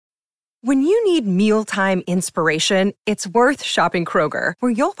When you need mealtime inspiration, it's worth shopping Kroger,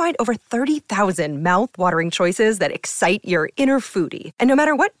 where you'll find over 30,000 mouth-watering choices that excite your inner foodie. And no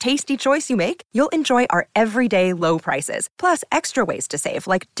matter what tasty choice you make, you'll enjoy our everyday low prices, plus extra ways to save,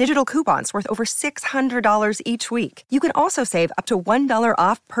 like digital coupons worth over $600 each week. You can also save up to $1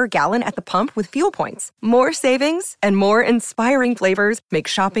 off per gallon at the pump with fuel points. More savings and more inspiring flavors make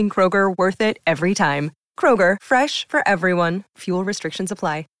shopping Kroger worth it every time. Kroger, fresh for everyone. Fuel restrictions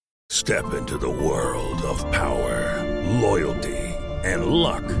apply. Step into the world of power, loyalty, and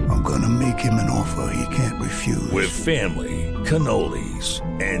luck. I'm gonna make him an offer he can't refuse. With family, cannolis,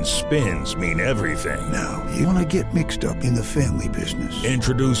 and spins mean everything. Now, you wanna get mixed up in the family business.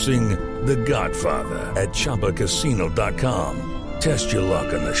 Introducing The Godfather at ChumbaCasino.com. Test your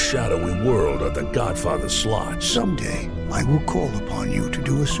luck in the shadowy world of The Godfather slot. Someday, I will call upon you to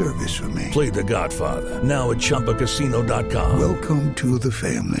do a service for me. Play The Godfather, now at ChumbaCasino.com. Welcome to the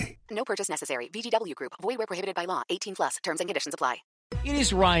family. No purchase necessary. VGW Group. Void where prohibited by law. 18 plus. Terms and conditions apply. It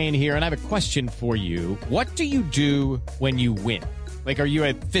is Ryan here, and I have a question for you. What do you do when you win? Like, are you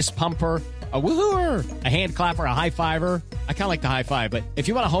a fist pumper, a woohooer, a hand clapper, a high fiver? I kind of like the high five, but if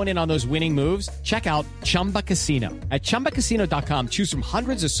you want to hone in on those winning moves, check out Chumba Casino. At ChumbaCasino.com, choose from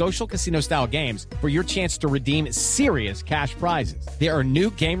hundreds of social casino-style games for your chance to redeem serious cash prizes. There are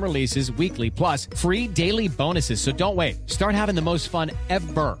new game releases weekly, plus free daily bonuses, so don't wait. Start having the most fun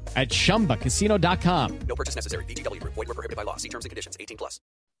ever at ChumbaCasino.com. No purchase necessary. VGW Group. Void where prohibited by law. See terms and conditions. 18 plus.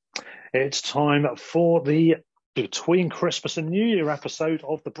 It's time for the Between Christmas and New Year episode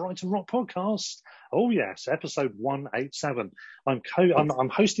of the Brighton Rock Podcast. Oh yes, episode 187. I'm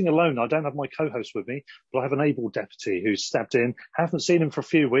hosting alone. I don't have my co-host with me, but I have an able deputy who's stepped in. Haven't seen him for a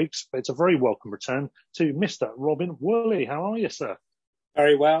few weeks, but it's a very welcome return to Mr. Robin Worley. How are you, sir?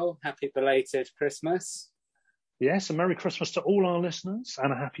 Very well. Happy belated Christmas. Yes, a Merry Christmas to all our listeners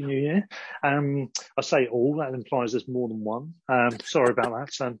and a Happy New Year. I say all, that implies there's more than one. Sorry about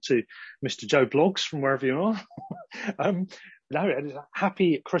that. To Mr. Joe Blogs from wherever you are. No,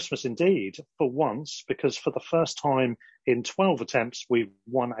 happy Christmas indeed for once, because for the first time in 12 attempts, we've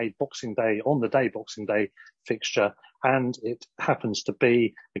won a Boxing Day, on the day Boxing Day fixture, and it happens to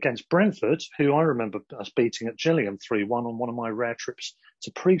be against Brentford, who I remember us beating at Gillingham 3-1 on one of my rare trips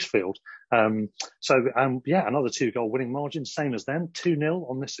to Priestfield. Yeah, another 2-goal winning margin, same as then, 2-0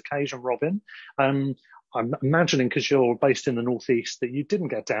 on this occasion, Robin. I'm imagining, because you're based in the northeast, that you didn't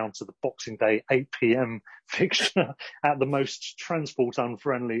get down to the Boxing Day 8 p.m. fixture at the most transport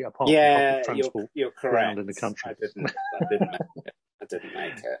unfriendly public transport you're correct. Around in the country. I didn't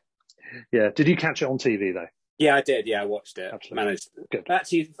make it. Yeah, did you catch it on TV though? Yeah, I did. Yeah, I watched it. Absolutely. Managed. Good.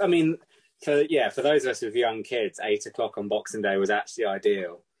 Actually, I mean, for those of us with young kids, 8 o'clock on Boxing Day was actually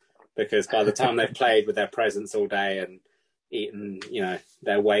ideal, because by the time they've played with their presents all day and eaten,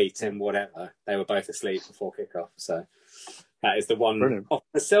 their weight and whatever, they were both asleep before kickoff. So that is the one. Brilliant. From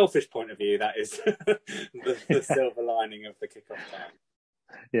a selfish point of view, that is the silver lining of the kickoff time.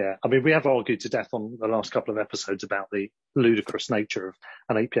 Yeah, I mean, we have argued to death on the last couple of episodes about the ludicrous nature of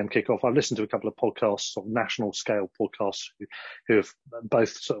an 8 p.m. kickoff. I've listened to a couple of podcasts, sort of national scale podcasts, who have both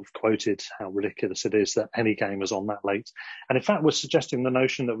sort of quoted how ridiculous it is that any game is on that late. And in fact, we're suggesting the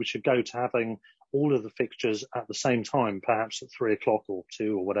notion that we should go to having all of the fixtures at the same time, perhaps at 3 o'clock or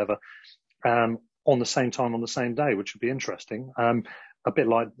 2 or whatever, on the same time on the same day, which would be interesting. A bit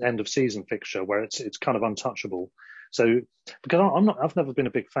like end of season fixture, where it's kind of untouchable. So, because I've never been a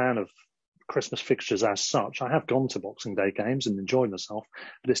big fan of Christmas fixtures as such. I have gone to Boxing Day games and enjoyed myself,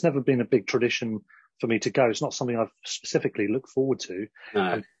 but it's never been a big tradition for me to go. It's not something I've specifically looked forward to.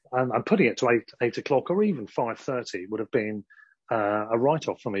 No. And I'm putting it to 8 o'clock or even 5:30 would have been a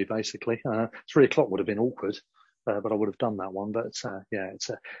write-off for me, basically. 3 o'clock would have been awkward. But I would have done that one. But it's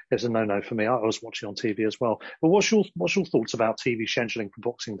a no-no for me. I was watching on TV as well. But what's your thoughts about TV scheduling for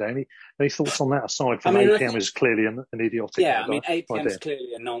Boxing Day? Any thoughts on that aside from 8 p.m. is clearly an idiotic. Yeah, I mean 8 p.m. is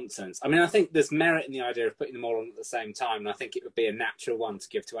clearly a nonsense. I mean, I think there's merit in the idea of putting them all on at the same time, and I think it would be a natural one to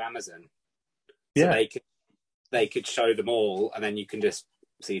give to Amazon. So they could show them all, and then you can just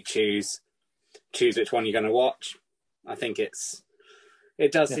choose which one you're going to watch. I think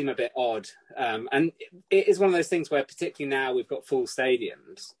it does seem a bit odd. And it is one of those things where, particularly now we've got full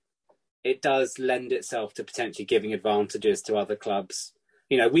stadiums, it does lend itself to potentially giving advantages to other clubs.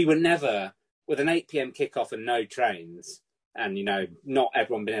 We were never, with an 8 p.m. kickoff and no trains and, not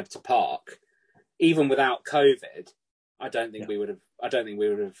everyone being able to park, even without COVID, I don't think we would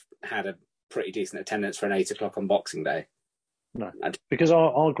have had a pretty decent attendance for an 8 o'clock on Boxing Day. No, because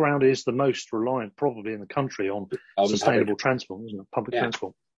our ground is the most reliant probably in the country on sustainable transport, isn't it? Public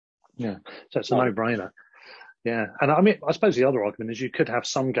transport. Yeah, so it's a no-brainer. Yeah, and I mean, I suppose the other argument is you could have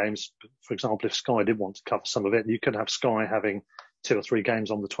some games, for example, if Sky did want to cover some of it, you could have Sky having 2 or 3 games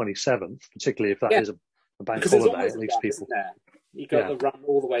on the 27th, particularly if that is a bank because holiday. there's At always least a gap, people. isn't there? You got the run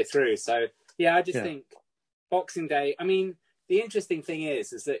all the way through. So yeah, I just think Boxing Day. I mean, the interesting thing is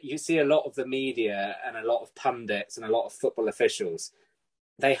that you see a lot of the media and a lot of pundits and a lot of football officials.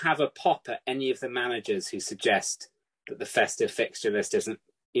 They have a pop at any of the managers who suggest that the festive fixture list isn't,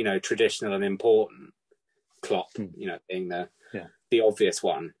 traditional and important. Klopp, being the obvious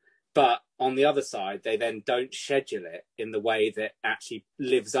one. But on the other side, they then don't schedule it in the way that actually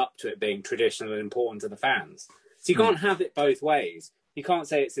lives up to it being traditional and important to the fans. So you can't have it both ways. You can't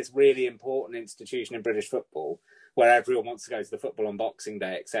say it's this really important institution in British football where everyone wants to go to the football on Boxing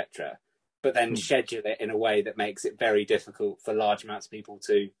Day, etc., but then schedule it in a way that makes it very difficult for large amounts of people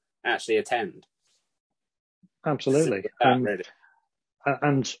to actually attend. Absolutely. Really.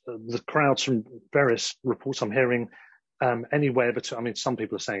 And the crowds from various reports I'm hearing, anywhere between, I mean, some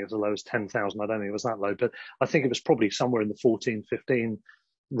people are saying it's as low as 10,000. I don't think it was that low, but I think it was probably somewhere in the 14, 15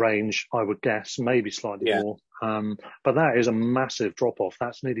 range, I would guess, maybe slightly more. But that is a massive drop-off.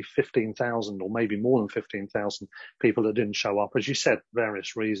 That's nearly 15,000 or maybe more than 15,000 people that didn't show up. As you said,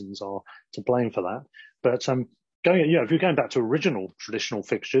 various reasons are to blame for that. But if you're going back to original traditional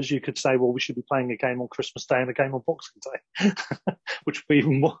fixtures, you could say, well, we should be playing a game on Christmas Day and a game on Boxing Day, which would be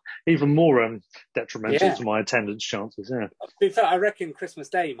even more detrimental to my attendance chances. Yeah. In fact, I reckon Christmas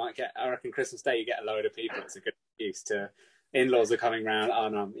Day you get a load of people. It's a good excuse to in-laws are coming round. Oh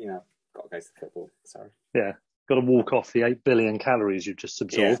no, got to go to the football. Sorry. Yeah, got to walk off the 8 billion calories you've just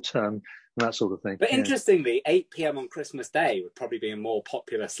absorbed. And that sort of thing. But interestingly, 8 p.m. on Christmas Day would probably be a more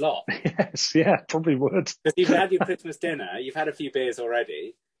popular slot. Yes, yeah, probably would. Because you've had your Christmas dinner, you've had a few beers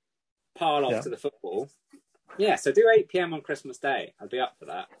already, pile off to the football. Yeah, so do 8 p.m. on Christmas Day. I'd be up for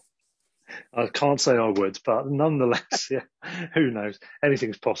that. I can't say I would, but nonetheless, who knows?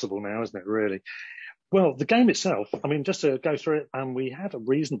 Anything's possible now, isn't it, really? Well, the game itself, I mean, just to go through it, we had a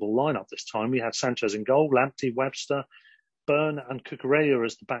reasonable lineup this time. We had Sanchez in goal, Lamptey, Webster, Byrne and Cucurella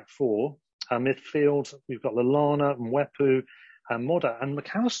as the back four. Midfield, we've got Lallana and Wepu, Moda and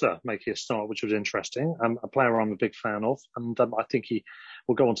McAllister making a start, which was interesting. A player I'm a big fan of, and I think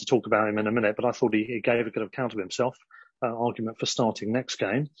we'll go on to talk about him in a minute, but I thought he gave a good account of himself. Argument for starting next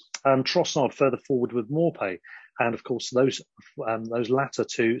game. Trossard further forward with Morpay. And of course, those latter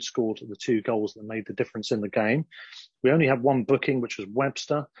two scored the 2 goals that made the difference in the game. We only had one booking, which was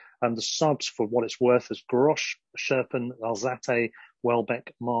Webster, and the subs, for what it's worth, is Grosh, Sherpen, Alzate,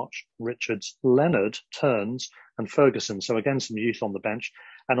 Welbeck, March, Richards, Leonard, Turns, and Ferguson. So again, some youth on the bench.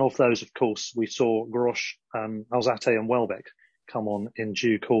 And of those, of course, we saw Grosh, Alzate, and Welbeck come on in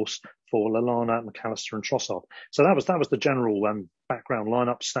due course for Lallana, McAllister, and Trossard. So that was the general background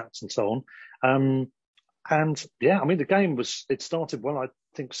lineup, stats, and so on. And yeah, I mean, the game it started well. I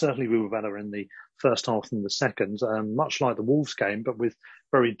think certainly we were better in the first half than the second, much like the Wolves game, but with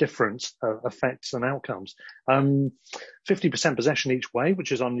very different effects and outcomes. 50% possession each way,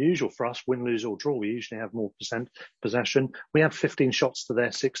 which is unusual for us. Win, lose or draw, we usually have more possession. We had 15 shots to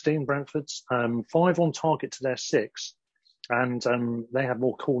their 16, Brentford's, 5 on target to their 6. And they had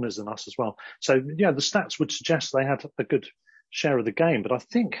more corners than us as well. So, the stats would suggest they had a good share of the game, but I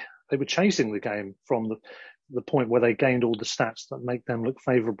think they were chasing the game from the point where they gained all the stats that make them look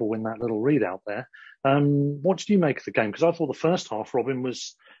favourable in that little readout there. What did you make of the game? Because I thought the first half, Robin,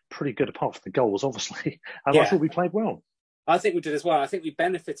 was pretty good apart from the goals, obviously. And I thought we played well. I think we did as well. I think we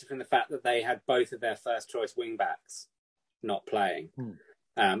benefited from the fact that they had both of their first choice wing backs not playing.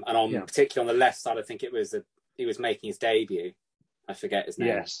 And particularly on the left side, I think he was making his debut. I forget his name.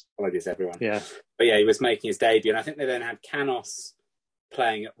 Yes. Apologies, everyone. Yeah. But he was making his debut. And I think they then had Canos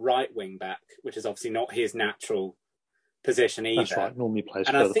playing at right wing back, which is obviously not his natural position either. That's right. Normally plays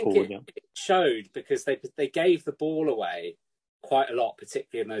and further I think forward. It showed because they gave the ball away quite a lot,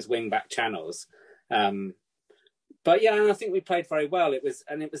 particularly in those wing back channels. But I think we played very well. It was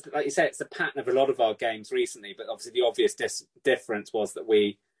like you say, it's the pattern of a lot of our games recently. But obviously, the obvious difference was that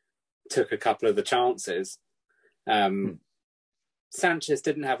we took a couple of the chances. Sanchez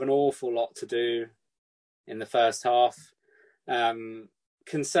didn't have an awful lot to do in the first half.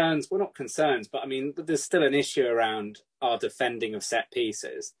 Concerns, well, not concerns, but I mean, there's still an issue around our defending of set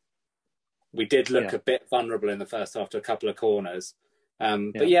pieces. We did look a bit vulnerable in the first half to a couple of corners.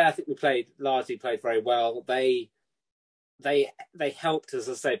 But I think we largely played very well. They helped, as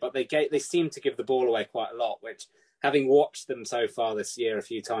I say, but they seemed to give the ball away quite a lot, which, having watched them so far this year a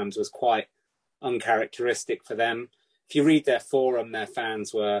few times, was quite uncharacteristic for them. If you read their forum, their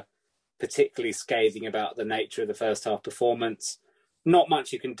fans were particularly scathing about the nature of the first half performance. not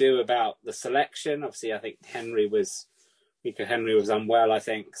much you can do about the selection. Obviously, I think Nico Henry was unwell, I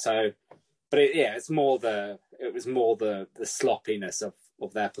think. So, but it was more the sloppiness of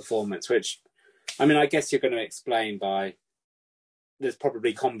their performance, which, I mean, I guess you're going to explain by there's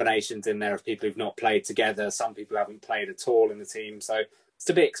probably combinations in there of people who've not played together. Some people haven't played at all in the team. So it's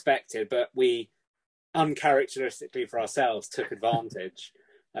to be expected, but we uncharacteristically for ourselves took advantage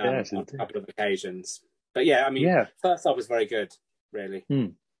on a couple of occasions. But yeah, I mean, first half was very good, really.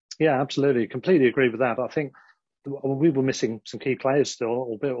 Yeah, absolutely. Completely agree with that. I think we were missing some key players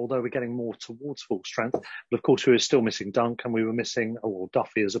still, although we're getting more towards full strength. But of course, we were still missing Dunk, and we were missing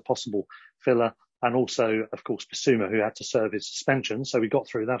Duffy as a possible filler, and also, of course, Basuma, who had to serve his suspension. So we got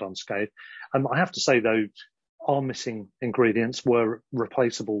through that unscathed. I have to say, though, our missing ingredients were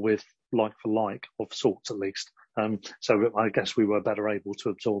replaceable with like for like, of sorts at least. So I guess we were better able to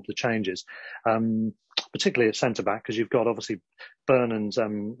absorb the changes, particularly at centre-back, because you've got obviously Byrne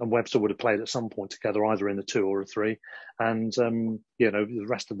and Webster would have played at some point together, either in a 2 or a 3. And, the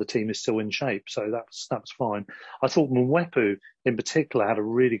rest of the team is still in shape. So that's fine. I thought Mwepu in particular had a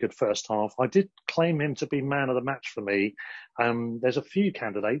really good first half. I did claim him to be man of the match for me. There's a few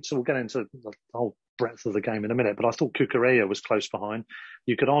candidates, so we'll get into the whole breadth of the game in a minute, but I thought Kukureya was close behind.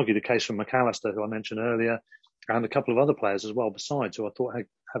 You could argue the case for McAllister, who I mentioned earlier, and a couple of other players as well besides, who I thought had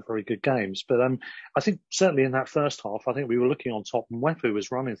very good games. But I think certainly in that first half, I think we were looking on top, and Mwepu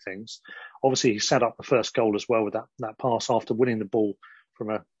was running things. Obviously, he set up the first goal as well with that pass after winning the ball from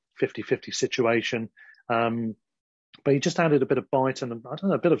a 50-50 situation. But he just added a bit of bite and,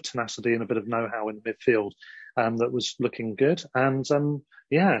 a bit of tenacity and a bit of know-how in the midfield that was looking good. And,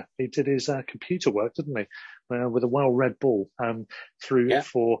 he did his computer work, didn't he? With a well-read ball through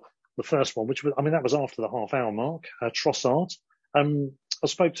for the first one, that was after the half-hour mark. Trossard. I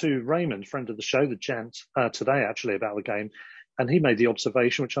spoke to Raymond, friend of the show, the gent, today actually about the game, and he made the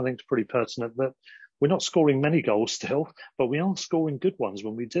observation, which I think is pretty pertinent, that we're not scoring many goals still, but we are scoring good ones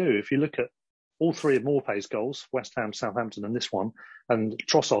when we do. If you look at all 3 of Morpé's goals, West Ham, Southampton, and this one, and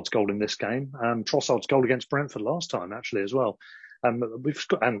Trossard's goal in this game, Trossard's goal against Brentford last time actually as well. We've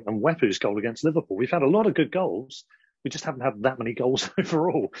got and Wepu's goal against Liverpool. We've had a lot of good goals. We just haven't had that many goals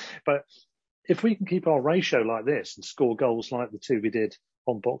overall. But if we can keep our ratio like this and score goals like the 2 we did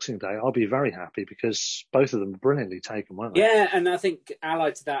on Boxing Day, I'll be very happy, because both of them were brilliantly taken, weren't they? Yeah, and I think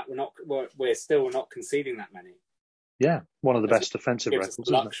allied to that, we're still not conceding that many. Yeah, one of the best defensive records.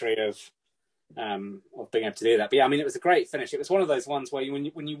 The luxury of being able to do that. But yeah, I mean, it was a great finish. It was one of those ones where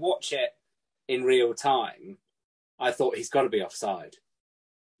when you watch it in real time, I thought he's got to be offside.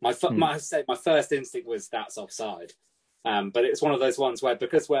 My first instinct was that's offside. But it's one of those ones where,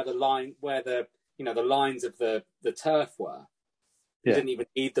 because where the lines of the turf were, you didn't even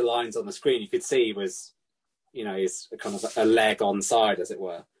need the lines on the screen. You could see he was, he's kind of a leg onside, as it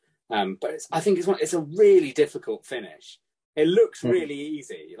were. But I think it's a really difficult finish. It looks really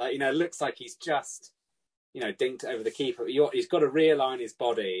easy. It looks like he's just, dinked over the keeper. He's got to realign his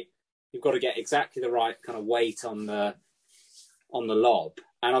body. You've got to get exactly the right kind of weight on the lob.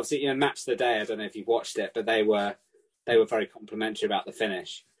 And obviously, match of the day, I don't know if you've watched it, but they were very complimentary about the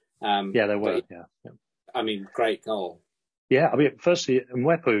finish. They were. Yeah. I mean, great goal. Yeah, I mean, firstly,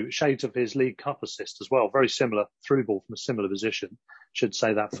 Mwepu, shades of his League Cup assist as well. Very similar through ball from a similar position. Should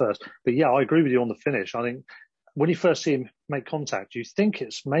say that first. But yeah, I agree with you on the finish. I think when you first see him make contact, you think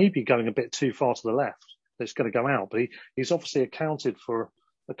it's maybe going a bit too far to the left. It's going to go out. But he's obviously accounted for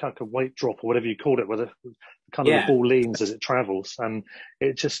a kind of weight drop or whatever you called it, where the ball leans as it travels. And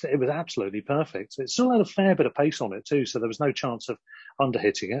it was absolutely perfect. It still had a fair bit of pace on it too, so there was no chance of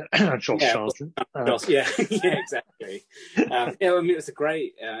underhitting it. Josh Sargent. Exactly. It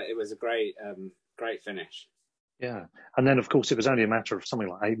was a great finish. Yeah. And then, of course, it was only a matter of something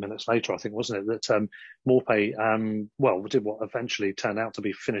like 8 minutes later, I think, wasn't it, that Morpé, did what eventually turned out to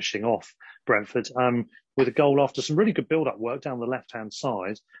be finishing off Brentford with a goal after some really good build-up work down the left-hand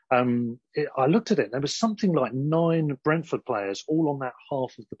side. I looked at it. There was something like 9 Brentford players all on that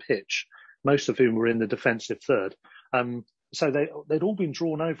half of the pitch, most of whom were in the defensive third. So they'd all been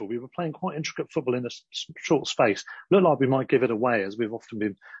drawn over. We were playing quite intricate football in a short space. Looked like we might give it away, as we've often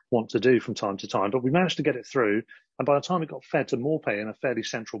been want to do from time to time, but we managed to get it through. And by the time it got fed to Morpé in a fairly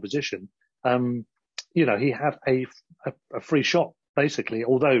central position, he had a free shot, basically,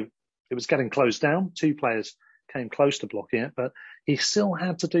 although it was getting closed down. 2 players came close to blocking it, but he still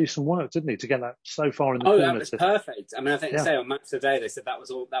had to do some work, didn't he, to get that so far in the corner. That was perfect. I mean, I think they say on Match Today, they said that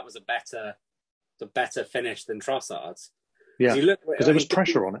was a better finish than Trossard's. Yeah, because there was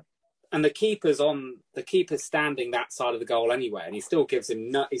pressure on it. And the keeper's standing that side of the goal anyway, and he still gives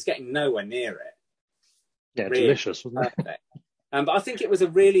him he's getting nowhere near it. Yeah, really delicious, wasn't it? But I think it was a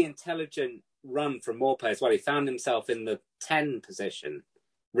really intelligent run from Morpay as well. He found himself in the 10 position,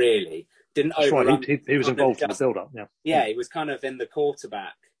 really. Didn't That's overrun. Right. He was involved in the build-up, Yeah, he was kind of in the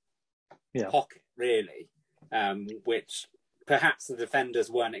quarterback pocket, really, which perhaps the defenders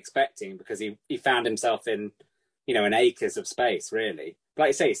weren't expecting because he found himself in, in acres of space, really. But like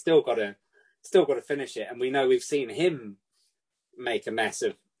you say, he's still got to finish it. And we know we've seen him make a mess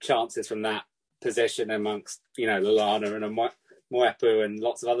of chances from that position amongst, Lallana and Mwepu and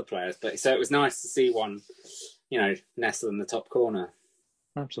lots of other players. But so it was nice to see one, nestle in the top corner.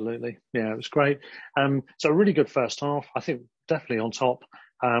 Absolutely. Yeah, it was great. So a really good first half. I think definitely on top.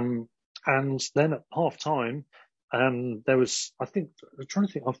 And then at half time, there was, I'm trying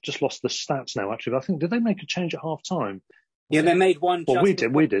to think, I've just lost the stats now, actually. But I think, did they make a change at half time? Yeah, they made one. Well, we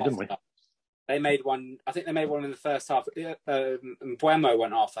did, didn't we? They made one. I think they made one in the first half. Buemo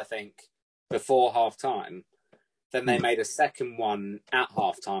went off, I think, before half time. Then they made a second one at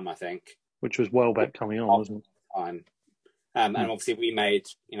half time, I think. Which was Welbeck coming on, wasn't it? Time. And obviously we made,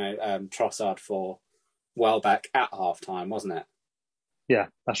 Trossard for Welbeck at half time, wasn't it? Yeah,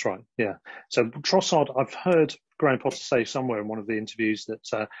 that's right. Yeah. So Trossard, I've heard Graham Potter say somewhere in one of the interviews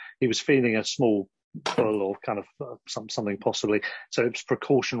that he was feeling a small pull or kind of something possibly. So it was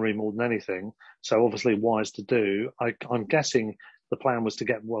precautionary more than anything. So obviously wise to do. I'm guessing the plan was to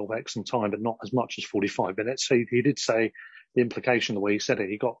get Welbeck some time, but not as much as 45 minutes. So he did say the implication, the way he said it,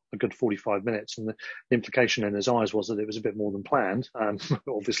 he got a good 45 minutes. And the implication in his eyes was that it was a bit more than planned.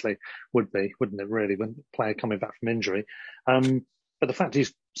 Obviously would be, wouldn't it really, when a player coming back from injury. But the fact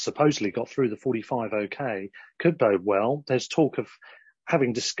he's supposedly got through the 45 okay could bode well. There's talk of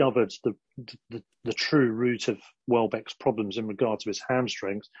having discovered the true root of Welbeck's problems in regard to his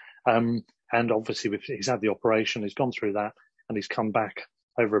hamstrings. And obviously he's had the operation, he's gone through that, and he's come back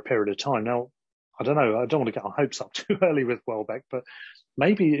over a period of time. Now, I don't know, I don't want to get our hopes up too early with Welbeck, but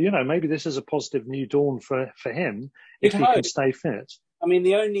maybe this is a positive new dawn for him if he can stay fit. I mean,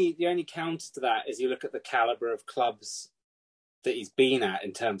 the only counter to that is you look at the calibre of clubs that he's been at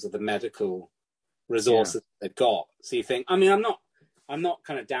in terms of the medical resources they've got. So you think, I mean, I'm not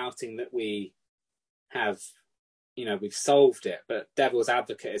kind of doubting that we have, we've solved it, but devil's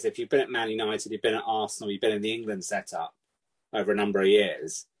advocate is if you've been at Man United, you've been at Arsenal, you've been in the England setup over a number of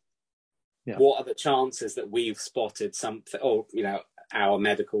years, what are the chances that we've spotted something, or, our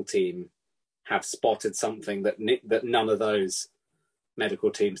medical team have spotted something that none of those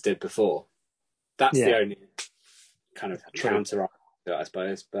medical teams did before? That's the only kind of counter, I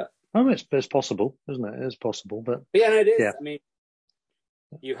suppose. But it's possible, isn't it? It is possible, but yeah, no, it is. Yeah. I mean,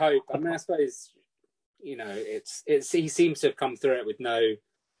 you hope. I mean, I suppose it's. He seems to have come through it with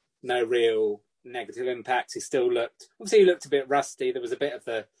no real negative impacts. He looked a bit rusty. There was a bit of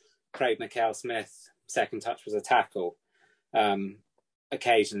the Craig McHale-Smith second touch was a tackle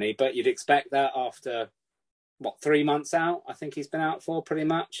occasionally, but you'd expect that after 3 months out. I think he's been out for pretty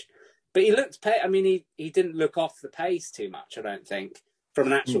much. But he looked. I mean, he didn't look off the pace too much, I don't think, from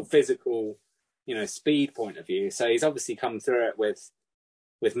an actual physical, speed point of view. So he's obviously come through it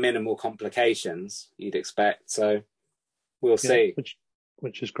with minimal complications, you'd expect. So we'll see.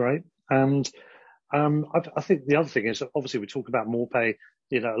 Which is great. And I think the other thing is, obviously, we talk about Morpay.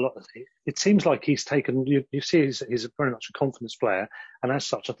 A lot. It seems like he's taken. You see, he's very much a confidence player, and as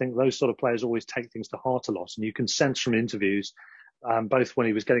such, I think those sort of players always take things to heart a lot. And you can sense from interviews, both when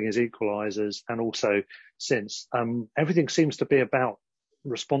he was getting his equalisers and also since, everything seems to be about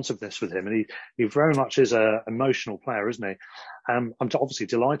responsiveness with him, and he very much is an emotional player, isn't he? I'm obviously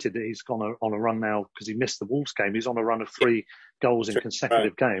delighted that he's gone on a run now because he missed the Wolves game. He's on a run of 3 goals in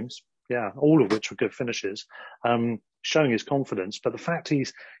consecutive games. Yeah, all of which were good finishes, showing his confidence. But the fact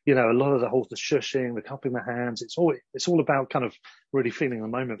he's, a lot of the shushing, the cupping the hands, it's all about kind of really feeling the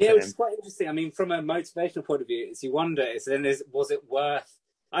moment for him. Yeah, it's quite interesting. I mean, from a motivational point of view, you wonder, was it worth?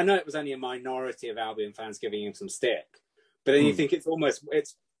 I know it was only a minority of Albion fans giving him some stick, but then you think it's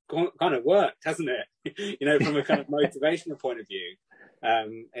kind of worked, hasn't it? From a kind of motivational point of view,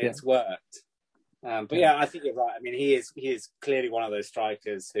 it's worked. But yeah, I think you're right. I mean, he is clearly one of those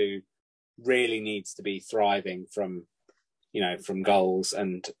strikers who really needs to be thriving from goals,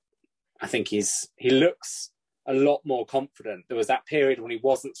 and I think he looks a lot more confident. There was that period when he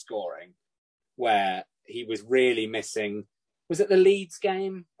wasn't scoring where he was really missing. Was it the Leeds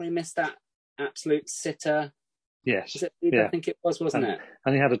game where he missed that absolute sitter? Yes. I think it was, wasn't it?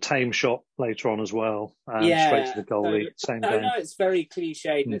 And he had a tame shot later on as well. Straight to the goalie. Same game. No, it's very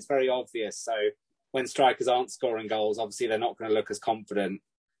cliched and it's very obvious. So when strikers aren't scoring goals, obviously they're not going to look as confident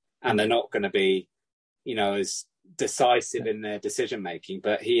and they're not going to be, as decisive in their decision making.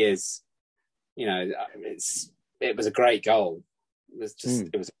 But he is, it was a great goal.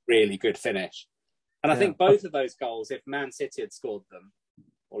 It was a really good finish. And I think both of those goals, if Man City had scored them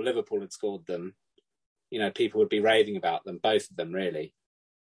or Liverpool had scored them, people would be raving about them, both of them, really.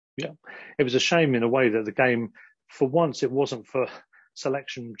 Yeah. It was a shame in a way that the game, for once, it wasn't for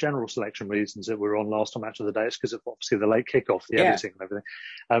general selection reasons that we were on last time Match of the Day. It's because of obviously the late kickoff, the editing and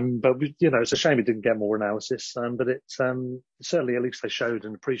everything. But it's a shame it didn't get more analysis. But it certainly, at least they showed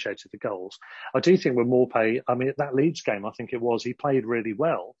and appreciated the goals. I do think with Morpay, that Leeds game, I think it was, he played really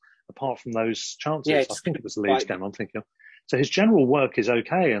well, apart from those chances. I think it was the Leeds game I'm thinking of. So his general work is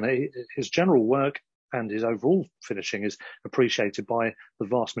okay, and his general work and his overall finishing is appreciated by the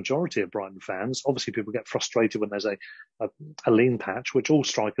vast majority of Brighton fans. Obviously, people get frustrated when there's a lean patch, which all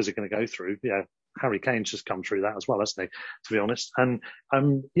strikers are going to go through. Yeah, Harry Kane's just come through that as well, hasn't he? To be honest, and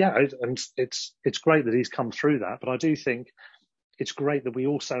it's great that he's come through that. But I do think it's great that we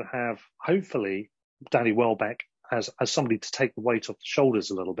also have, hopefully, Danny Welbeck as somebody to take the weight off the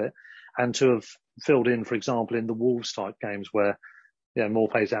shoulders a little bit, and to have filled in, for example, in the Wolves type games where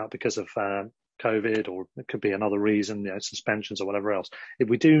Morpay's out because of COVID, or it could be another reason, suspensions or whatever else. If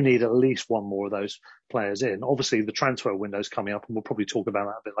we do need at least one more of those players in, obviously the transfer window's coming up, and we'll probably talk about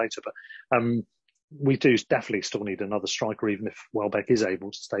that a bit later. But we do definitely still need another striker, even if Welbeck is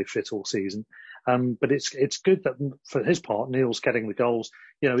able to stay fit all season. But it's good that for his part, Neil's getting the goals.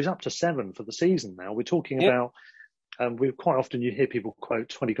 He's up to 7 for the season now. We're talking about. We quite often, you hear people quote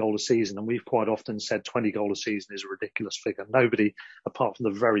 20 goal a season, and we've quite often said 20 goal a season is a ridiculous figure. Nobody, apart from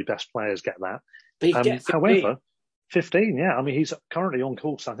the very best players, get that. However, 15, he's currently on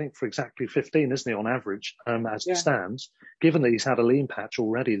course, I think, for exactly 15, isn't he, on average, as it stands, given that he's had a lean patch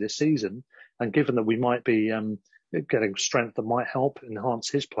already this season, and given that we might be getting strength that might help enhance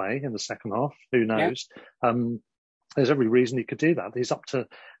his play in the second half, who knows? There's every reason he could do that. He's up to...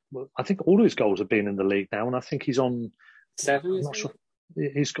 Well, I think all his goals have been in the league now, and I think he's on 7. I'm not sure.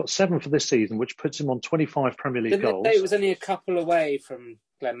 He's got 7 for this season, which puts him on 25 Premier League goals. It was only a couple away from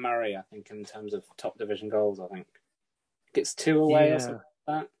Glenn Murray, I think, in terms of top division goals. I think it's 2 away or something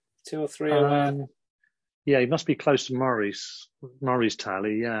like that, 2 or 3 away. He must be close to Murray's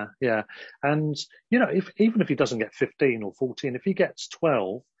tally. Yeah. And even if he doesn't get 15 or 14, if he gets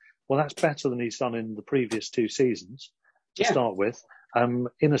 12, well, that's better than he's done in the previous 2 seasons to start with.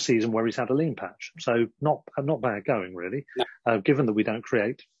 In a season where he's had a lean patch. So not bad going, really, given that we don't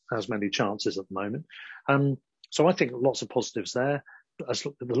create as many chances at the moment. So I think lots of positives there.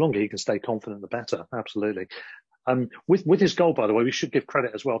 The longer he can stay confident, the better, absolutely. With his goal, by the way, we should give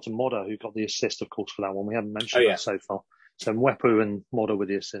credit as well to Modder, who got the assist, of course, for that one. We haven't mentioned that so far. So Mwepu and Modder with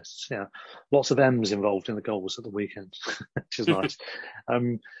the assists. Yeah, lots of M's involved in the goals at the weekend, which is nice.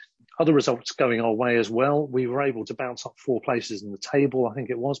 Other results going our way as well. We were able to bounce up 4 places in the table. I think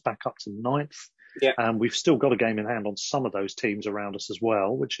it was back up to 9th. Yeah. And we've still got a game in hand on some of those teams around us as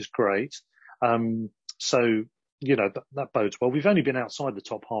well, which is great. So, that bodes well. We've only been outside the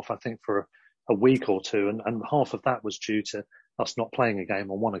top half, I think, for a week or 2, and half of that was due to us not playing a game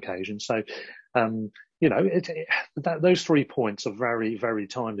on one occasion. So, those 3 points are very, very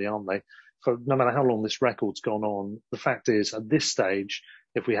timely, aren't they? For no matter how long this record's gone on, the fact is, at this stage,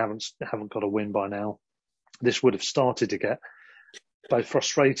 if we haven't got a win by now, this would have started to get both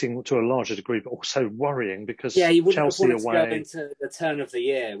frustrating to a larger degree, but also worrying because you wouldn't Chelsea have wanted away. To go into the turn of the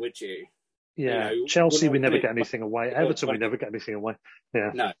year, would you? Yeah, Chelsea, we never get anything away. Everton, we never get anything away.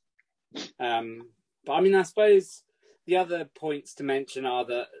 Yeah, no. But I suppose the other points to mention are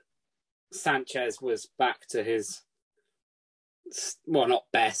that Sanchez was back to his, well, not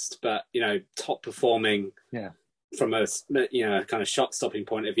best, but top performing. Yeah. From a kind of shot stopping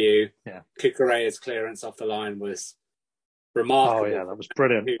point of view, Cucurella's clearance off the line was remarkable. Oh yeah, that was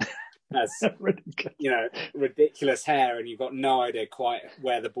brilliant. Has ridiculous hair, and you've got no idea quite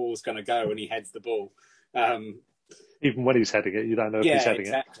where the ball's going to go when he heads the ball. Even when he's heading it, you don't know if he's heading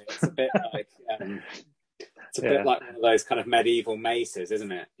it. It's a bit like bit like one of those kind of medieval maces,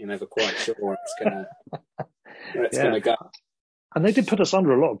 isn't it? You're never quite sure where it's going to go. And they did put us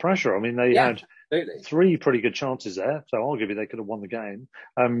under a lot of pressure. I mean, they had absolutely 3 pretty good chances there, so arguably they could have won the game.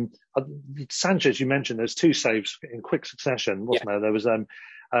 Sanchez, you mentioned, there's 2 saves in quick succession, wasn't there? There was the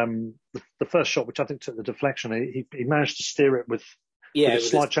first shot, which I think took the deflection. He managed to steer it with a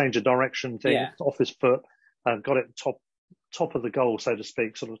slight change of direction thing off his foot, and got it top of the goal, so to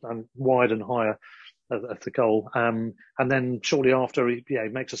speak, sort of wide and higher at the goal. And then shortly after, he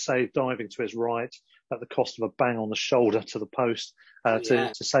makes a save diving to his right at the cost of a bang on the shoulder to the post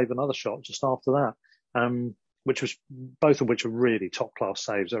to save another shot just after that, both of which were really top class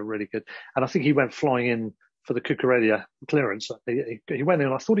saves. They're really good. And I think he went flying in for the Cucurella clearance. He went in,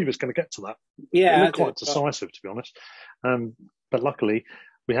 and I thought he was going to get to that. Yeah, it looked quite decisive, to be honest. But luckily,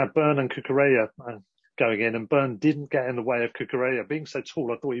 we had Byrne and Cucurella going in, and Byrne didn't get in the way of Cucurella. Being so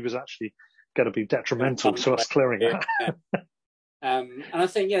tall, I thought he was actually going to be detrimental to us clearing that. Yeah. And I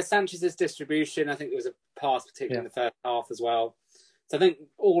think, Sanchez's distribution, I think there was a pass, particularly in the first half as well. So I think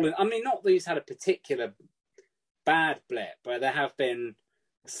not that he's had a particular bad blip, but there have been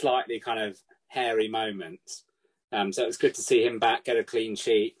slightly kind of hairy moments. So it was good to see him back, get a clean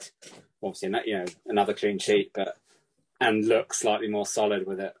sheet. Obviously, another clean sheet, and look slightly more solid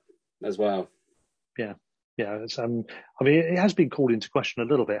with it as well. Yeah. It's, it has been called into question a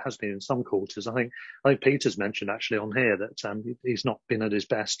little bit, hasn't it, in some quarters? I think Peter's mentioned actually on here that he's not been at his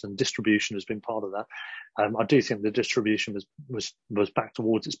best, and distribution has been part of that. I do think the distribution was back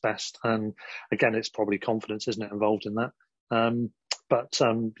towards its best, and again, it's probably confidence, isn't it, involved in that?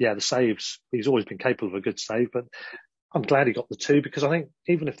 The saves, he's always been capable of a good save, but I'm glad he got the 2, because I think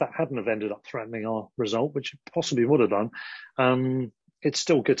even if that hadn't have ended up threatening our result, which it possibly would have done, it's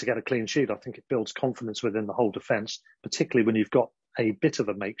still good to get a clean sheet. I think it builds confidence within the whole defence, particularly when you've got a bit of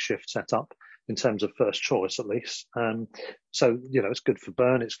a makeshift setup in terms of first choice, at least. It's good for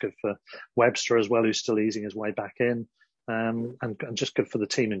Byrne, it's good for Webster as well, who's still easing his way back in, and just good for the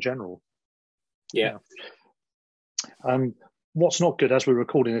team in general. Yeah. What's not good, as we're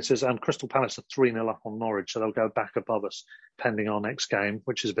recording this, is Crystal Palace are 3-0 up on Norwich, so they'll go back above us pending our next game,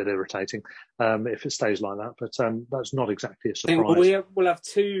 which is a bit irritating if it stays like that. But that's not exactly a surprise. We'll have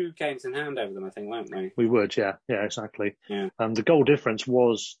 2 games in hand over them, I think, won't we? We would, yeah, exactly. Yeah. The goal difference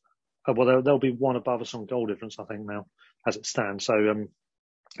was, there'll be 1 above us on goal difference, I think, now, as it stands. So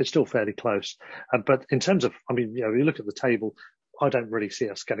it's still fairly close. But in terms of, you look at the table, I don't really see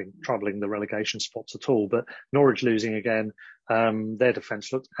us troubling the relegation spots at all. But Norwich losing again, their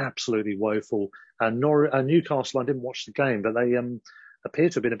defence looked absolutely woeful. And Newcastle, I didn't watch the game, but they appear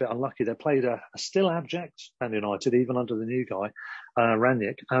to have been a bit unlucky. They played a still abject Man United, even under the new guy,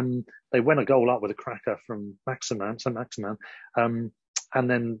 Ranić. They went a goal up with a cracker from Maximan, and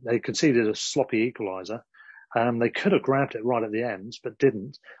then they conceded a sloppy equaliser. They could have grabbed it right at the end, but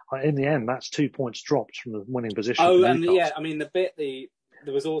didn't. In the end, that's 2 points dropped from the winning position. Oh, and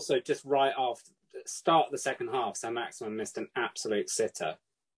there was also just right after the start of the second half, so Maximan missed an absolute sitter.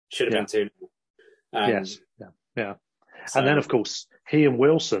 Should have been 2. Yes, yeah. So, and then, of course, he and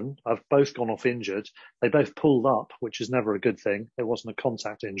Wilson have both gone off injured. They both pulled up, which is never a good thing. It wasn't a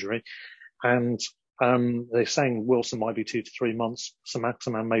contact injury. And they're saying Wilson might be 2 to 3 months. So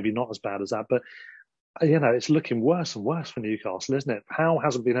Maximan maybe not as bad as that, but it's looking worse and worse for Newcastle, isn't it? Howe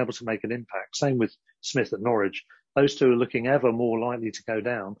hasn't been able to make an impact. Same with Smith at Norwich. Those two are looking ever more likely to go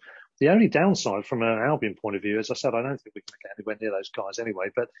down. The only downside from an Albion point of view, as I said, I don't think we can get anywhere near those guys anyway.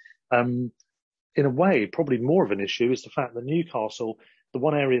 But in a way, probably more of an issue is the fact that Newcastle, the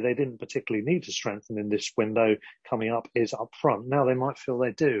one area they didn't particularly need to strengthen in this window coming up is up front. Now they might feel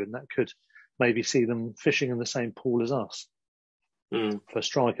they do, and that could maybe see them fishing in the same pool as us. For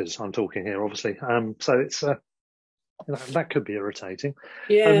strikers, I'm talking here, obviously. So it's that could be irritating.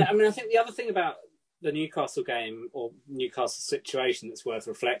 Yeah, I think the other thing about the Newcastle game or Newcastle situation that's worth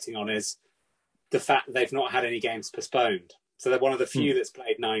reflecting on is the fact that they've not had any games postponed. So they're one of the few that's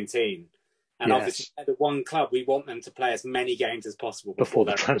played 19. And obviously, they're the one club, we want them to play as many games as possible before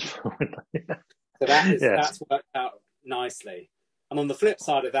the transfer window. So that's worked out nicely. And on the flip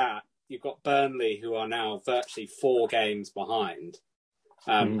side of that, you've got Burnley, who are now virtually 4 games behind.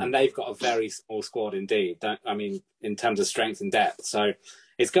 And they've got a very small squad indeed, in terms of strength and depth. So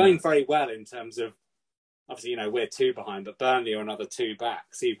it's going very well in terms of, obviously, we're 2 behind, but Burnley are another 2 back.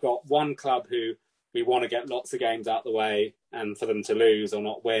 So you've got one club who we want to get lots of games out the way and for them to lose or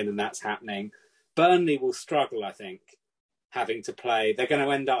not win, and that's happening. Burnley will struggle, I think, having to play. They're going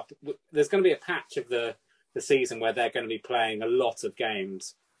to end up... There's going to be a patch of the season where they're going to be playing a lot of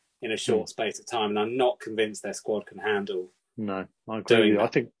games in a short space of time, and I'm not convinced their squad can handle. No, I agree with you. I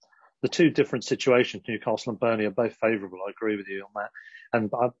think the 2 different situations, Newcastle and Burnley, are both favourable. I agree with you on that. And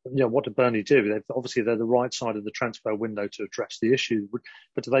what did Burnley do? They're the right side of the transfer window to address the issue.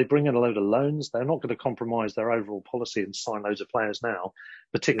 But do they bring in a load of loans? They're not going to compromise their overall policy and sign loads of players now,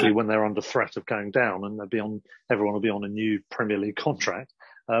 particularly when they're under threat of going down, and everyone will be on a new Premier League contract.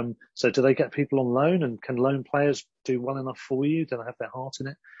 So do they get people on loan, and can loan players do well enough for you? Do they have their heart in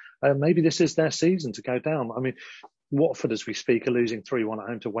it? Maybe this is their season to go down. Watford, as we speak, are losing 3-1 at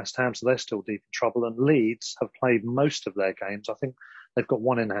home to West Ham, so they're still deep in trouble. And Leeds have played most of their games. I think they've got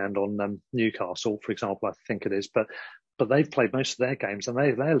 1 in hand on Newcastle, for example, I think it is. But they've played most of their games, and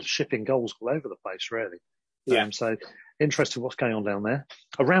they're shipping goals all over the place, really. Yeah. So interested what's going on down there.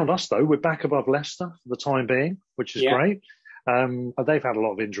 Around us, though, we're back above Leicester for the time being, which is great. They've had a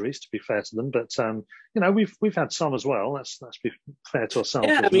lot of injuries, to be fair to them, but we've had some as well. Let's be fair to ourselves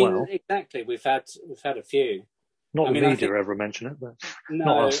as well. Exactly. We've had a few. Not the media ever mention it, but no,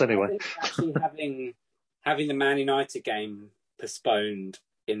 not us anyway. I think actually having the Man United game postponed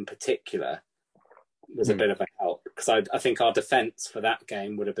in particular was a bit of a help, because I think our defence for that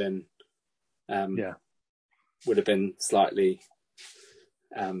game would have been slightly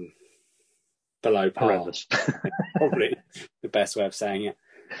below par. Horrendous. Probably the best way of saying it.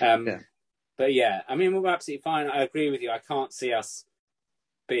 But yeah, I mean, we're absolutely fine. I agree with you. I can't see us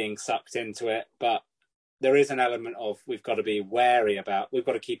being sucked into it, but there is an element of we've got to be wary about. We've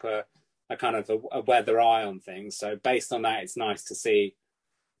got to keep a kind of a weather eye on things. So based on that, it's nice to see,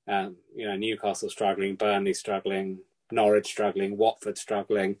 Newcastle struggling, Burnley struggling, Norwich struggling, Watford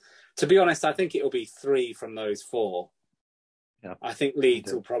struggling. To be honest, I think it'll be 3 from those 4. Yeah, I think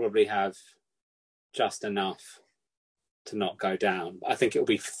Leeds will probably have just enough to not go down. I think it'll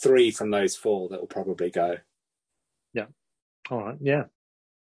be 3 from those 4 that will probably go. Yeah. All right. Yeah.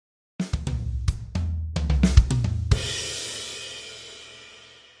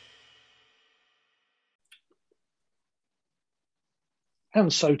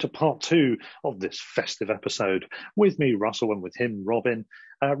 And so to part 2 of this festive episode, with me, Russell, and with him, Robin.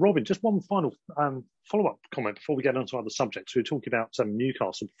 Robin, just one final follow-up comment before we get on to other subjects. We were talking about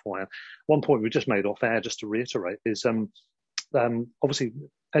Newcastle beforehand. One point we just made off air, just to reiterate, is obviously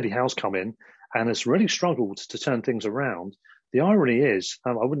Eddie Howe's come in and has really struggled to turn things around. The irony is,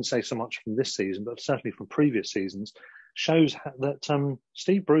 I wouldn't say so much from this season, but certainly from previous seasons, shows that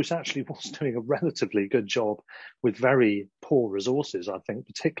Steve Bruce actually was doing a relatively good job with very poor resources, I think,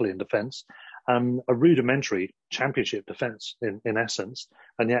 particularly in defence. A rudimentary championship defence in essence,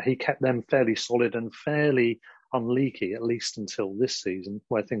 and yet he kept them fairly solid and fairly unleaky, at least until this season,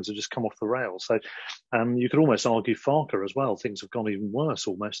 where things have just come off the rails. So you could almost argue Farker as well. Things have gone even worse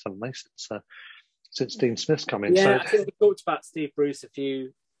almost, haven't they, since Dean Smith's come in. Yeah, I think we talked about Steve Bruce a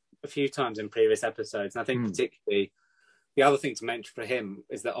few times in previous episodes, and I think particularly the other thing to mention for him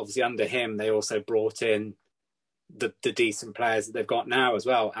is that obviously under him they also brought in the decent players that they've got now as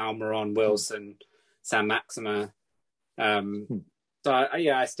well: Almiron, Wilson, Sam Maxima. So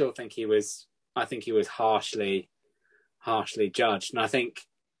I still think he was. I think he was harshly judged, and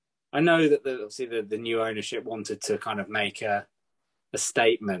I know that obviously the new ownership wanted to kind of make a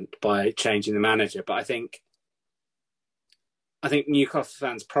statement by changing the manager, but I think Newcastle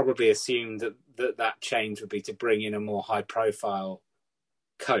fans probably assumed that change would be to bring in a more high-profile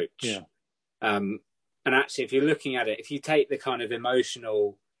coach. Yeah. And actually, if you're looking at it, if you take the kind of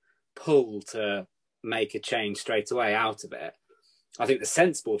emotional pull to make a change straight away out of it, I think the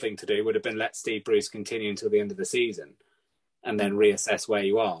sensible thing to do would have been let Steve Bruce continue until the end of the season and then reassess where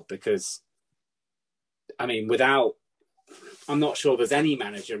you are. Because, I mean, I'm not sure there's any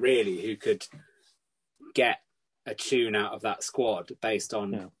manager really who could get a tune out of that squad based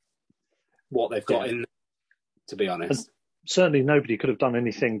on what they've got in there, to be honest. And certainly nobody could have done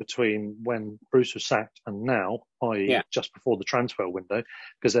anything between when Bruce was sacked and now, i.e. just before the transfer window,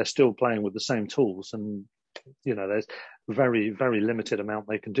 because they're still playing with the same tools, and there's very, very limited amount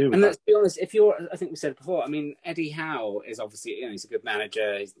they can do with and that. Let's be honest, I think we said it before, I mean, Eddie Howe is obviously, he's a good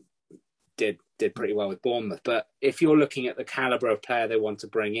manager, he did pretty well with Bournemouth, but if you're looking at the calibre of player they want to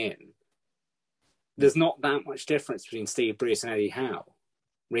bring in, there's not that much difference between Steve Bruce and Eddie Howe,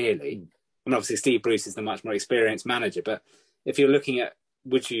 really. I mean, obviously Steve Bruce is the much more experienced manager, but if you're looking at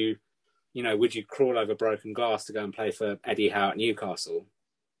would you crawl over broken glass to go and play for Eddie Howe at Newcastle?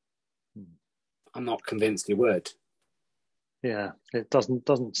 I'm not convinced you would. Yeah, it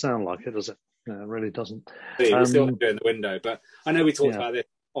doesn't sound like it, does it? No, it really doesn't. We're still doing the window, but I know we talked about this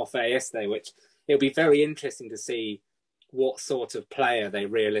off air yesterday, which it'll be very interesting to see what sort of player they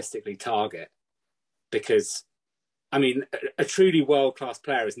realistically target. Because, I mean, a truly world-class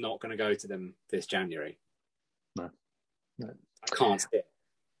player is not going to go to them this January. No. I can't see it.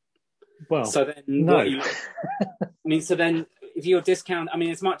 Well, so then, if you're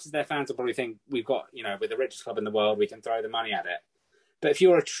as much as their fans will probably think we've got, we're the richest club in the world, we can throw the money at it. But if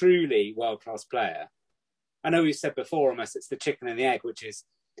you're a truly world-class player, I know we've said before almost it's the chicken and the egg, which is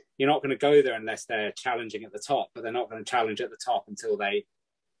you're not going to go there unless they're challenging at the top, but they're not going to challenge at the top until they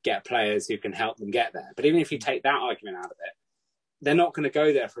get players who can help them get there. But even if you take that argument out of it, they're not going to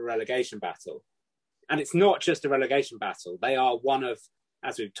go there for a relegation battle. And it's not just a relegation battle. They are one of,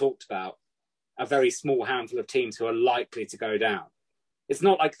 as we've talked about, a very small handful of teams who are likely to go down. It's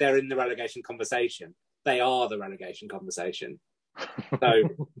not like they're in the relegation conversation. They are the relegation conversation. So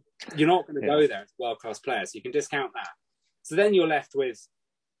you're not going to go there as world-class players. You can discount that. So then you're left with,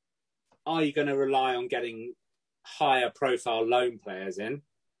 are you going to rely on getting higher profile loan players in,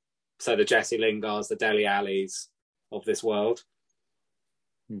 so the Jesse Lingards, the Dele Allis of this world.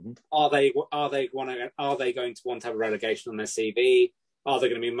 Mm-hmm. Are they going to want to have a relegation on their CV? Are they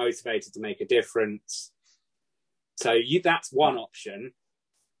going to be motivated to make a difference? So that's one option.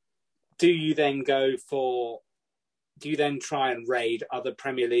 Do you then try and raid other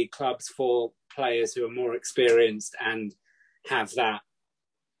Premier League clubs for players who are more experienced and have that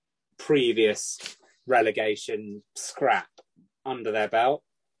previous relegation scrap under their belt?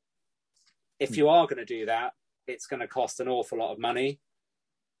 If you are going to do that, it's going to cost an awful lot of money.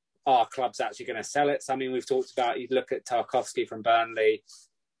 Are clubs actually going to sell it? So, I mean, we've talked about, you look at Tarkowski from Burnley.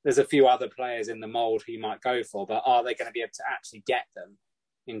 There's a few other players in the mould who you might go for, but are they going to be able to actually get them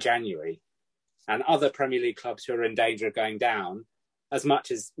in January? And other Premier League clubs who are in danger of going down, as much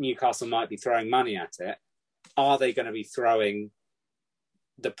as Newcastle might be throwing money at it, are they going to be throwing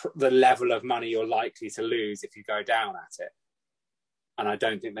the level of money you're likely to lose if you go down at it? And I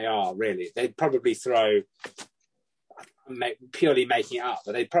don't think they are, really. They'd probably throw, purely making it up,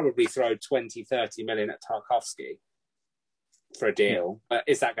 but they'd probably throw 20, 30 million at Tarkowski for a deal. But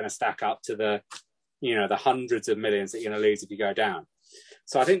is that going to stack up to the hundreds of millions that you're going to lose if you go down?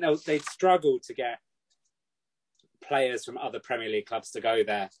 So I think they'd struggle to get players from other Premier League clubs to go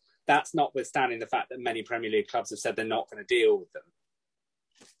there. That's notwithstanding the fact that many Premier League clubs have said they're not going to deal with them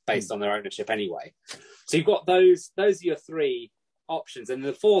based on their ownership anyway. So you've got those are your three options. And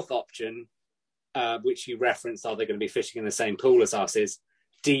the fourth option, which you referenced, are they going to be fishing in the same pool as us, is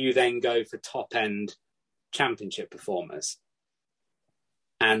do you then go for top-end championship performers?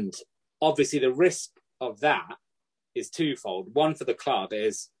 And obviously the risk of that is twofold. One for the club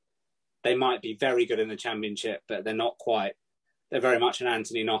is they might be very good in the championship, but they're not quite. They're very much an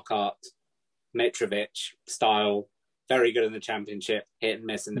Anthony Knockaert, Mitrovic style, very good in the championship, hit and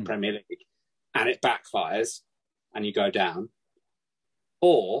miss in the Premier League, and it backfires and you go down.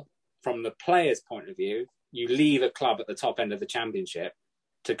 Or from the player's point of view, you leave a club at the top end of the championship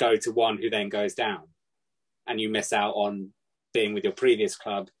to go to one who then goes down, and you miss out on being with your previous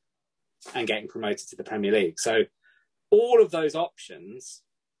club and getting promoted to the Premier League. So all of those options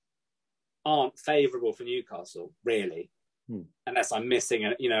aren't favourable for Newcastle, really, unless I'm missing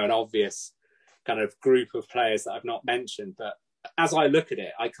an obvious kind of group of players that I've not mentioned. But as I look at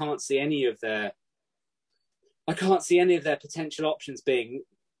it, I can't see any of their potential options being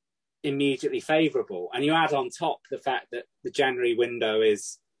immediately favourable. And you add on top the fact that the January window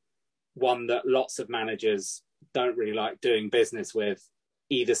is one that lots of managers don't really like doing business with,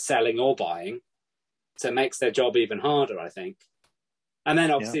 either selling or buying. So it makes their job even harder, I think. And then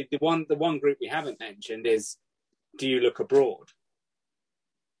obviously the one group we haven't mentioned is, do you look abroad?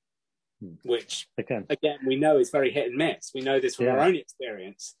 Which again we know is very hit and miss. We know this from our own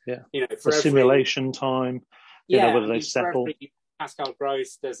experience. Yeah, for simulation time. Whether they settle. For every Pascal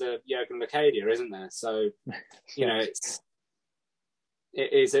Gross, there's a Jurgen Locadia, isn't there? So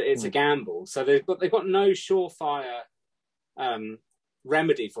it's a gamble. So they've got no surefire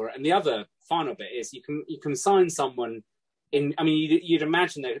remedy for it. And the other final bit is you can sign someone in. I mean, you'd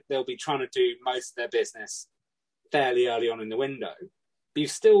imagine that they'll be trying to do most of their business fairly early on in the window. But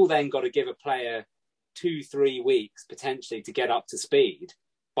you've still then got to give a player 2-3 weeks potentially to get up to speed,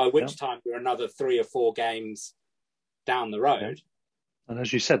 by which time you're another 3 or 4 games down the road. And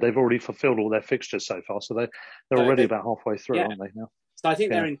as you said, they've already fulfilled all their fixtures so far, so they're already about halfway through, aren't they now? So I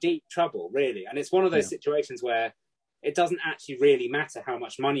think they're in deep trouble, really. And it's one of those situations where it doesn't actually really matter how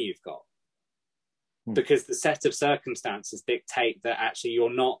much money you've got, because the set of circumstances dictate that actually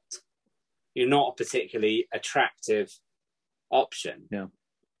you're not a particularly attractive option. Yeah.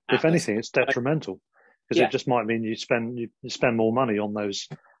 If anything, it's detrimental, because it just might mean you spend more money on those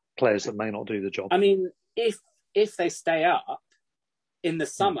players that may not do the job. I mean, if they stay up in the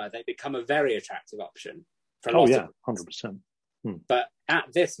summer, they become a very attractive option for lots of 100%. But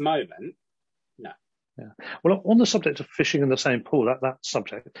at this moment, no. Yeah. Well, on the subject of fishing in the same pool,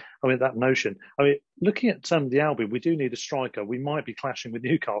 that notion. I mean, looking at the Albion, we do need a striker. We might be clashing with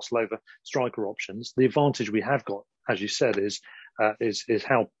Newcastle over striker options. The advantage we have got, as you said, is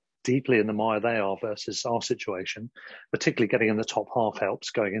how deeply in the mire they are versus our situation. Particularly getting in the top half helps,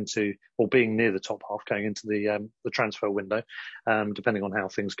 going into, or being near the top half going into the transfer window, depending on how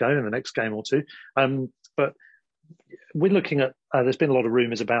things go in the next game or two. But we're looking at, there's been a lot of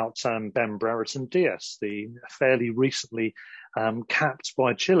rumours about Ben Brereton Diaz, the fairly recently capped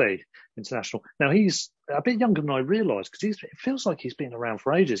by Chile international. Now, he's a bit younger than I realised, because it feels like he's been around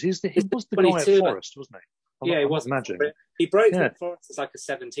for ages. He was the guy at Forest, wasn't he? He was. Imagining. He broke it for us as like a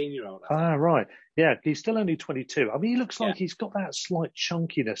 17-year-old. Ah, right. Yeah, he's still only 22. I mean, he looks like Yeah. he's got that slight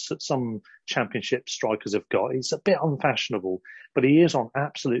chunkiness that some championship strikers have got. He's a bit unfashionable, but he is on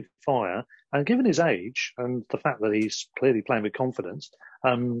absolute fire. And given his age and the fact that he's clearly playing with confidence,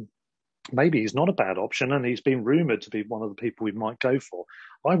 maybe he's not a bad option, and he's been rumoured to be one of the people we might go for.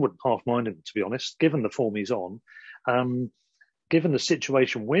 I wouldn't half mind him, to be honest, given the form he's on. Given the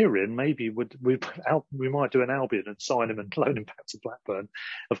situation we're in, maybe we might do an Albion and sign him and loan him back to Blackburn.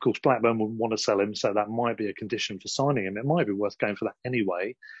 Of course, Blackburn wouldn't want to sell him, so that might be a condition for signing him. It might be worth going for that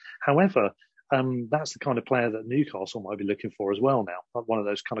anyway. However, that's the kind of player that Newcastle might be looking for as well now. Like one of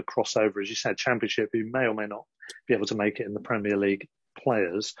those kind of crossover, as you said, Championship, who may or may not be able to make it in the Premier League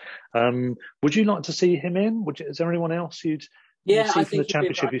players. Would you like to see him in? Is there anyone else you'd see from the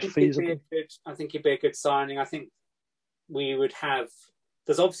Championship who's feasible? I think he'd be a good signing. I think we would have.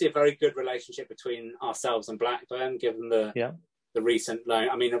 There's obviously a very good relationship between ourselves and Blackburn, given the recent loan.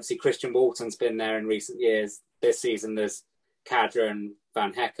 I mean, obviously Christian Walton's been there in recent years. This season, there's Kadra and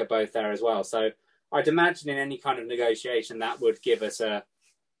Van Hecker both there as well. So I'd imagine in any kind of negotiation that would give us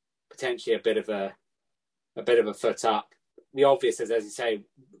potentially a bit of a foot up. The obvious is, as you say,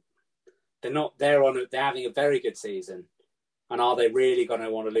 they're having a very good season, and are they really going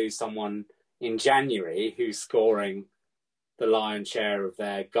to want to lose someone in January who's scoring the lion's share of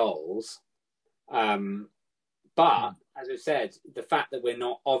their goals? But as I said, the fact that we're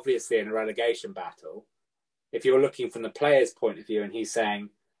not obviously in a relegation battle, if you're looking from the player's point of view and he's saying,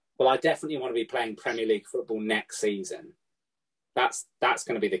 well, I definitely want to be playing Premier League football next season, that's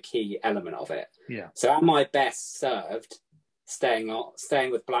going to be the key element of it. Yeah. So am I best served staying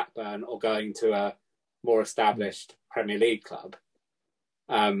with Blackburn or going to a more established Premier League club?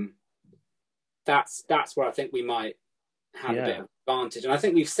 That's where I think we might have a bit of advantage. And I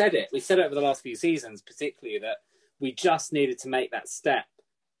think we've said it over the last few seasons, particularly, that we just needed to make that step.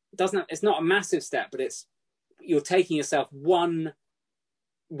 It's not a massive step, but you're taking yourself one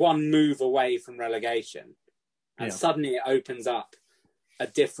move away from relegation, and suddenly it opens up a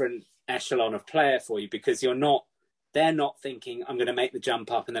different echelon of player for you, because they're not thinking I'm going to make the jump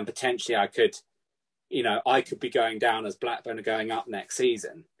up and then potentially I could be going down as Blackburn are going up next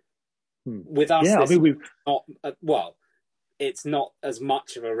season. With us, it's not as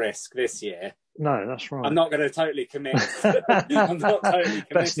much of a risk this year. No, that's right. I'm not going to totally commit. I'm not totally committing.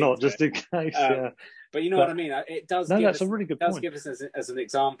 That's not just in case. But you know what I mean? It does. No, that's a really good point. It does give us as an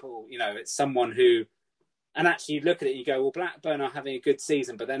example. It's someone who, and actually you look at it and you go, well, Blackburn are having a good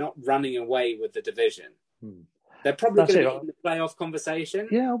season, but they're not running away with the division. They're probably going to be in the playoff conversation.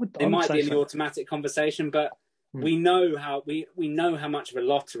 Yeah, they might be in the automatic conversation, but we know how much of a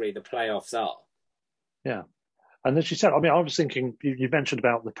lottery the playoffs are. Yeah. And as you said, I mean, I was thinking, you mentioned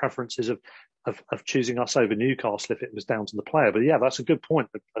about the preferences of choosing us over Newcastle if it was down to the player. But yeah, that's a good point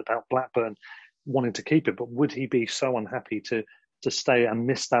about Blackburn wanting to keep it. But would he be so unhappy to stay and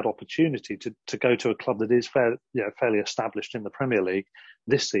miss that opportunity to go to a club that is fairly established in the Premier League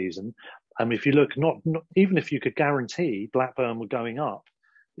this season? If you look, not even if you could guarantee Blackburn were going up,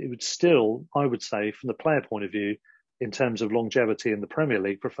 it would still, I would say, from the player point of view, in terms of longevity in the Premier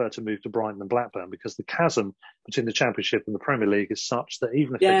League, prefer to move to Brighton than Blackburn, because the chasm between the Championship and the Premier League is such that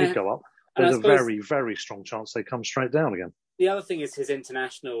even if they did go up, there's a very, very strong chance they come straight down again. The other thing is his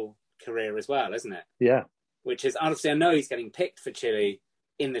international career as well, isn't it? Yeah. Which is, honestly, I know he's getting picked for Chile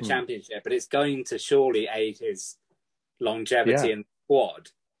in the Championship, but it's going to surely aid his longevity in the squad.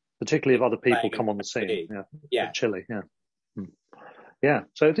 Particularly if other people come on the scene. Yeah. Chile, Yeah,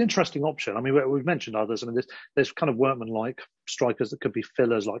 so it's an interesting option. I mean, we've mentioned others. I mean, there's kind of workman-like strikers that could be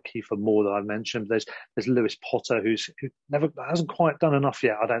fillers, like Kiefer Moore that I mentioned. There's Lewis Potter, who hasn't quite done enough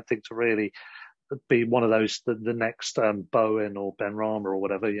yet, I don't think, to really be one of those the next Bowen or Ben Rama or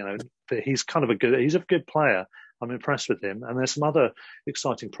whatever. But he's a good player. I'm impressed with him, and there's some other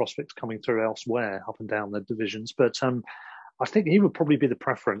exciting prospects coming through elsewhere, up and down the divisions. But I think he would probably be the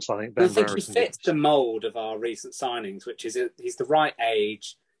preference. I think he fits the mould of our recent signings, which is he's the right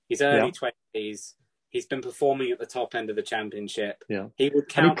age. He's early 20s. He's been performing at the top end of the Championship. Yeah, he would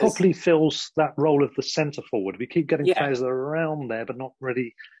count. And he probably fills that role of the centre forward. We keep getting players that are around there, but not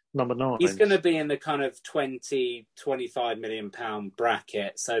really number 9. He's going to be in the kind of 20-25 million pound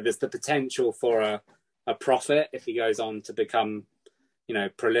bracket. So there's the potential for a profit if he goes on to become,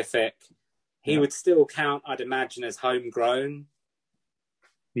 prolific. He would still count, I'd imagine, as homegrown.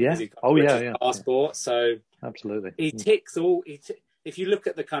 Yeah. Passport. So absolutely, he ticks all. If you look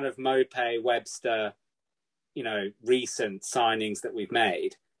at the kind of Mopé, Webster, recent signings that we've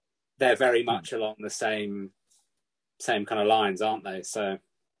made, they're very much along the same kind of lines, aren't they? So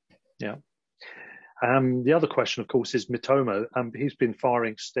yeah. The other question, of course, is Mitoma. He's been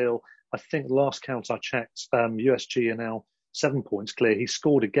firing still. I think last count I checked, USG are now 7 points clear. He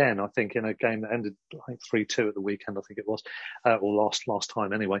scored again, I think, in a game that ended, I think, 3-2 at the weekend, I think it was, or last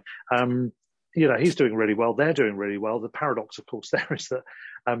time anyway. He's doing really well. They're doing really well. The paradox, of course, there is that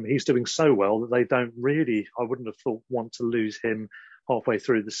he's doing so well that they don't really, I wouldn't have thought, want to lose him halfway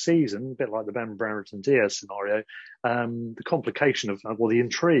through the season, a bit like the Ben Brereton Diaz scenario. The complication of, the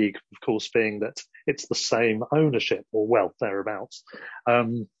intrigue, of course, being that it's the same ownership, or well, thereabouts.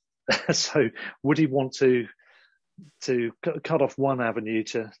 So would he want to cut off one avenue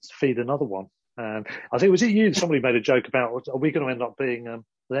to feed another one? I think, was it you? Somebody made a joke about, are we going to end up being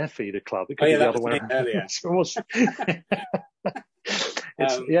their feeder club? It could be the other way around. Earlier.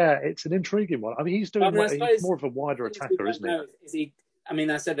 It's an intriguing one. I mean, he's doing he's more of a wider attacker, isn't he? Is he? I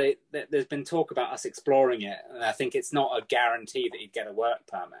mean, I said that there's been talk about us exploring it, and I think it's not a guarantee that he'd get a work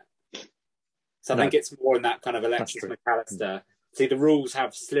permit. So I think it's more in that kind of Alexis McAllister. See, the rules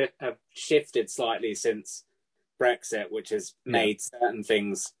have shifted slightly since Brexit, which has made certain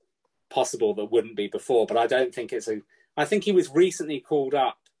things possible that wouldn't be before. But I don't think I think he was recently called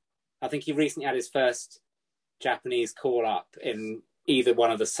up. I think he recently had his first Japanese call up in either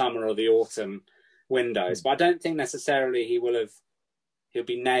one of the summer or the autumn windows. But I don't think necessarily he'll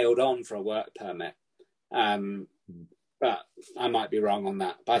be nailed on for a work permit. But I might be wrong on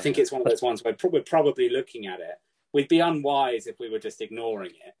that. But I think it's one of those ones where we're probably looking at it. We'd be unwise if we were just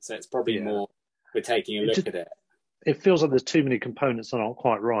ignoring it. So it's probably more we're taking a look at it. It feels like there's too many components that aren't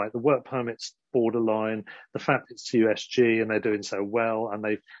quite right. The work permit's borderline, the fact it's USG and they're doing so well, and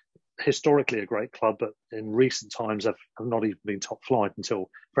they've historically a great club, but in recent times have not even been top flight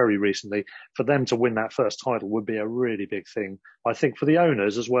until very recently. For them to win that first title would be a really big thing, I think, for the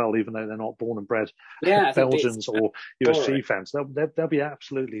owners as well, even though they're not born and bred Belgians or USG fans. They'll be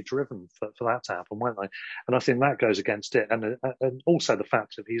absolutely driven for that to happen, won't they? And I think that goes against it. And also the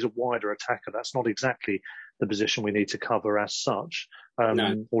fact that he's a wider attacker, that's not exactly the position we need to cover as such,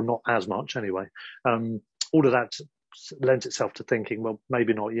 or not as much anyway. All of that lends itself to thinking, well,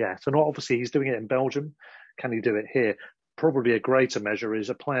 maybe not yet. And obviously he's doing it in Belgium. Can he do it here? Probably a greater measure is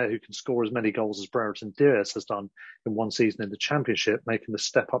a player who can score as many goals as Brereton Diaz has done in one season in the Championship. Making the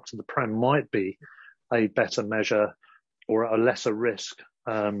step up to the Prem might be a better measure or a lesser risk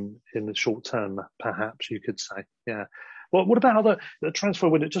in the short term, perhaps you could say. Yeah. Well, what about the transfer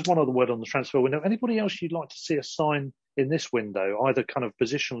window? Just one other word on the transfer window. Anybody else you'd like to see a sign in this window, either kind of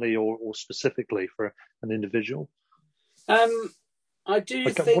positionally or specifically for an individual? I do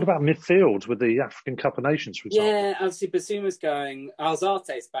think... What about midfield with the African Cup of Nations, for example? Yeah, obviously Basuma's going.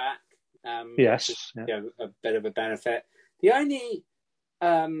 Alzate's back. Yes. A bit of a benefit. The only...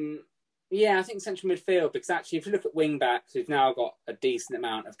 I think central midfield, because actually if you look at wing-backs, we've now got a decent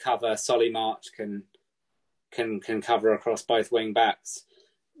amount of cover. Solly March can cover across both wing-backs.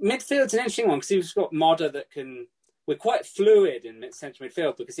 Midfield's an interesting one, because you've got Modder that can... We're quite fluid in central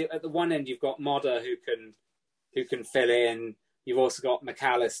midfield, because at the one end you've got Modder who can fill in. You've also got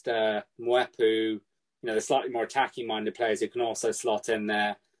McAllister, Mwepu, the slightly more attacking-minded players who can also slot in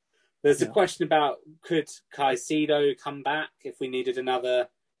there. There's a question about, could Caicedo come back if we needed another?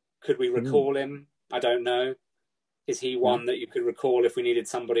 Could we recall him? I don't know. Is he one that you could recall if we needed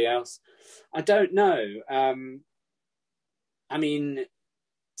somebody else? I don't know. I mean,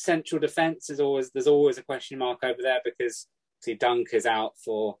 central defence there's always a question mark over there, because see, Dunk is out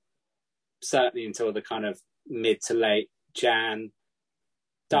for certainly until the kind of mid to late Jan.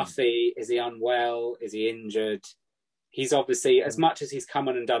 Duffy, is he unwell? Is he injured? He's obviously, as much as he's come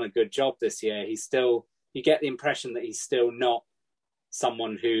on and done a good job this year, you get the impression that he's still not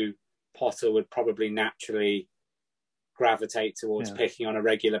someone who Potter would probably naturally gravitate towards picking on a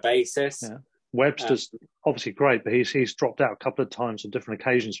regular basis. Yeah. Webster's obviously great, but he's dropped out a couple of times on different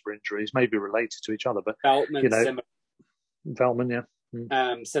occasions for injuries, maybe related to each other. But Veltman,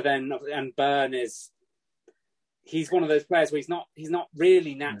 So then, and Byrne he's one of those players where he's not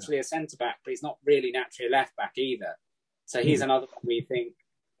really naturally a centre back, but he's not really naturally a left back either. So he's another one we think.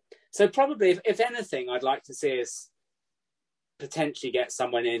 So probably, if anything, I'd like to see us potentially get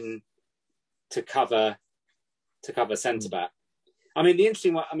someone in to cover centre back. I mean, the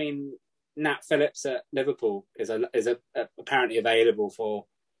interesting one. I mean, Nat Phillips at Liverpool is apparently available for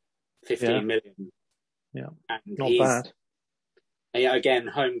 15 million. Yeah, and not bad. Yeah, again,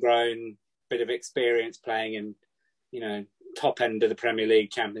 homegrown, bit of experience playing in, top end of the Premier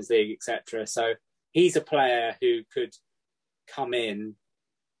League, Champions League, etc. So he's a player who could come in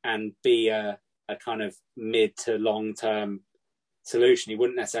and be a kind of mid to long term solution. He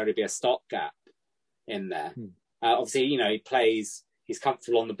wouldn't necessarily be a stopgap in there. Obviously, he He's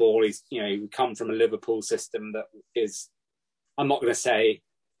comfortable on the ball. He come from a Liverpool system that is, I'm not going to say,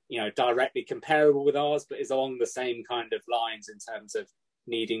 directly comparable with ours, but is along the same kind of lines in terms of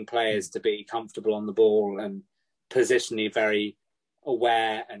needing players to be comfortable on the ball and positionally very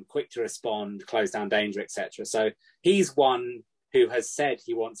aware and quick to respond, close down danger, etc. So he's one who has said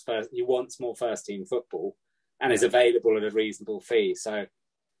he wants more first team football and is available at a reasonable fee. So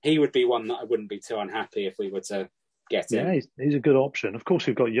he would be one that I wouldn't be too unhappy if we were to get in. Yeah, he's a good option. Of course,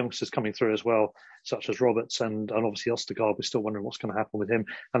 we've got youngsters coming through as well, such as Roberts and obviously Ostergaard. We're still wondering what's going to happen with him.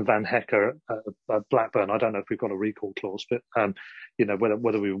 And Van Hecker at Blackburn. I don't know if we've got a recall clause, but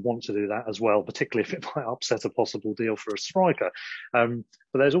whether we want to do that as well, particularly if it might upset a possible deal for a striker. But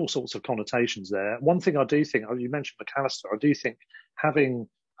there's all sorts of connotations there. One thing I do think, you mentioned McAllister, I do think having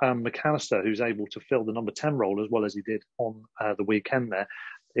McAllister, who's able to fill the number 10 role as well as he did on the weekend there,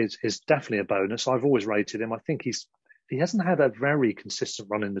 is definitely a bonus. I've always rated him. I think he hasn't had a very consistent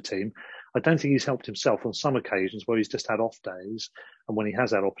run in the team. I don't think he's helped himself on some occasions where he's just had off days and when he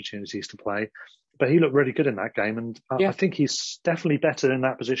has had opportunities to play. But he looked really good in that game, and I think he's definitely better in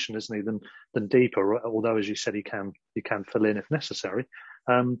that position, isn't he, than deeper? Although, as you said, he can fill in if necessary.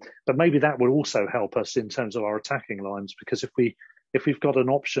 But maybe that would also help us in terms of our attacking lines, because if we've got an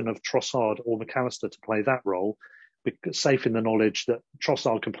option of Trossard or McAllister to play that role, safe in the knowledge that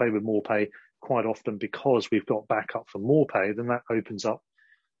Trossard can play with Maupay quite often because we've got backup for Maupay, then that opens up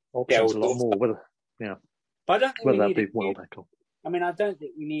options a lot more. But I don't think whether we that need be Welbeck or... I mean, I don't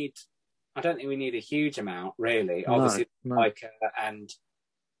think we need a huge amount, really. Obviously, and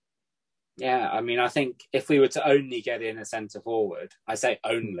I mean, I think if we were to only get in a centre forward, I say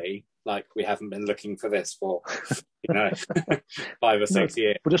only, like we haven't been looking for this for 5 or 6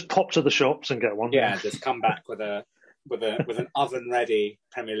 years. We'll just pop to the shops and get one. Yeah, just come back with an oven ready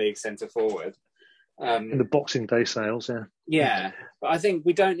Premier League centre forward. In the Boxing Day sales, yeah. Yeah, but I think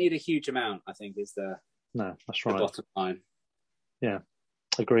we don't need a huge amount, I think is that's right. The bottom line. Yeah,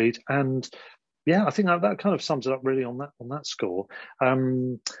 agreed. And yeah, I think that kind of sums it up really on that score.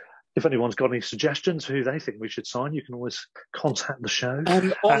 If anyone's got any suggestions who they think we should sign, you can always contact the show.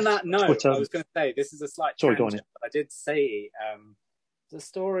 On that note, Twitter. I was going to say, this is a slight Sorry, tangent, go on, but I did see the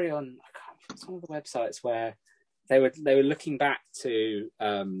story on one of the websites where they were looking back to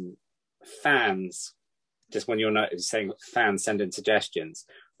fans, just when you're saying fans send in suggestions.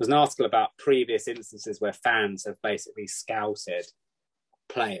 There was an article about previous instances where fans have basically scouted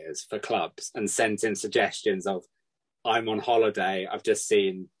players for clubs and sent in suggestions of, I'm on holiday, I've just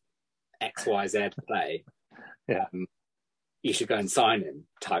seen XYZ play. Yeah. You should go and sign him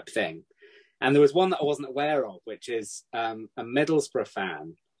type thing. And there was one that I wasn't aware of, which is a Middlesbrough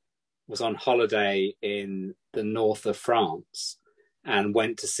fan was on holiday in the north of France and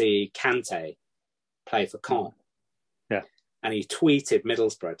went to see Kante play for Caen. Yeah. And he tweeted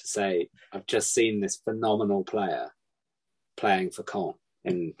Middlesbrough to say, I've just seen this phenomenal player playing for Caen.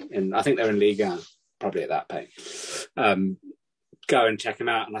 In I think they're in Ligue 1, probably at that pay. Go and check him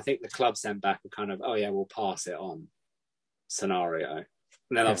out. And I think the club sent back a kind of, we'll pass it on scenario.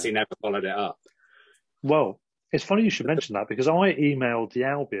 And then obviously never followed it up. Well, it's funny you should mention that, because I emailed the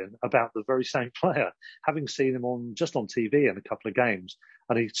Albion about the very same player, having seen him on TV in a couple of games,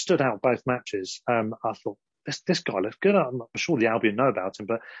 and he stood out both matches. I thought, this guy looks good. I'm sure the Albion know about him,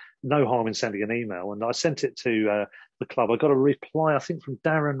 but no harm in sending an email. And I sent it to the club. I got a reply, I think, from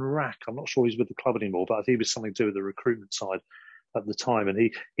Darren Rack. I'm not sure he's with the club anymore, but I think it was something to do with the recruitment side at the time.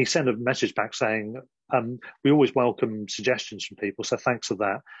 And he sent a message back saying, we always welcome suggestions from people, so thanks for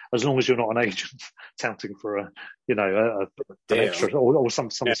that. As long as you're not an agent touting for an extra or some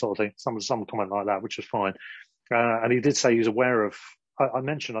sort of thing, some comment like that, which was fine. And he did say he's aware of. I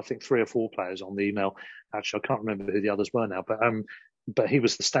mentioned, I think, 3 or 4 players on the email. Actually, I can't remember who the others were now, but he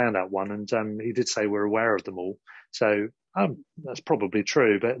was the standout one, and he did say we're aware of them all. So that's probably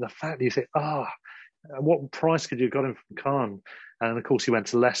true. But the fact that you think, what price could you have got him from Caen? And of course, he went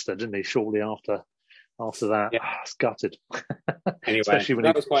to Leicester, didn't he? Shortly after that, it's gutted. Anyway, especially when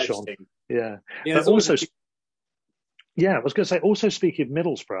that he was quite shone. interesting. Yeah, but also. Yeah, I was going to say, also speaking of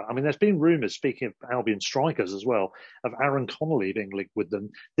Middlesbrough, I mean, there's been rumours, speaking of Albion strikers as well, of Aaron Connolly being linked with them.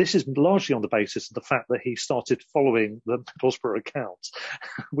 This is largely on the basis of the fact that he started following the Middlesbrough accounts,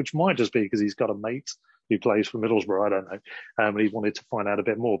 which might just be because he's got a mate who plays for Middlesbrough, I don't know, and he wanted to find out a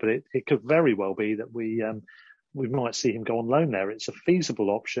bit more. But it could very well be that we might see him go on loan there. It's a feasible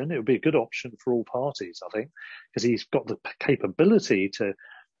option. It would be a good option for all parties, I think, because he's got the capability to,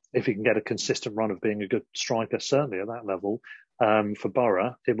 if he can get a consistent run of being a good striker, certainly at that level, for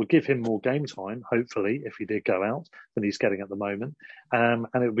Borough, it would give him more game time, hopefully, if he did go out, than he's getting at the moment. And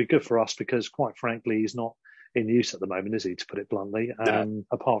it would be good for us because, quite frankly, he's not in use at the moment, is he, to put it bluntly,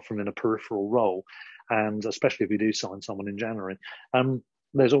 apart from in a peripheral role, and especially if we do sign someone in January.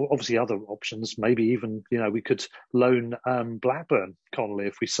 There's obviously other options. Maybe even, we could loan Blackburn Connolly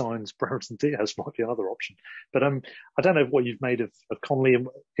if we signed Brereton Diaz, might be another option. But I don't know what you've made of Connolly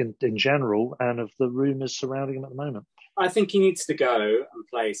in general and of the rumours surrounding him at the moment. I think he needs to go and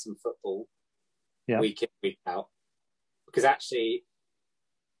play some football week in, week out. Because actually,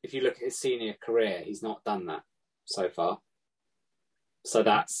 if you look at his senior career, he's not done that so far. So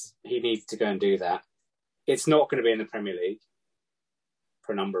he needs to go and do that. It's not going to be in the Premier League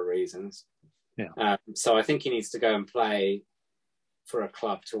for a number of reasons. Yeah. So I think he needs to go and play for a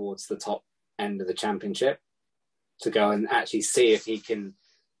club towards the top end of the Championship to go and actually see if he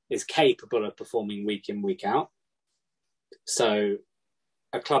is capable of performing week in, week out. So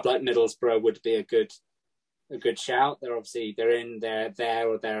a club like Middlesbrough would be a good shout. They're there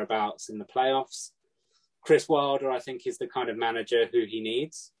or thereabouts in the playoffs. Chris Wilder, I think, is the kind of manager who he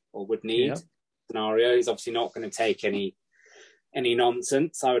needs or would need scenario. He's obviously not going to take any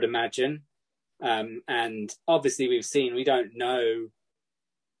nonsense, I would imagine. And obviously we don't know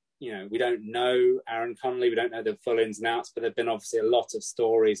Aaron Connolly. We don't know the full ins and outs, but there've been obviously a lot of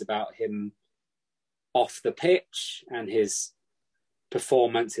stories about him off the pitch and his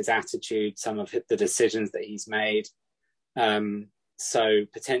performance, his attitude, some of the decisions that he's made. So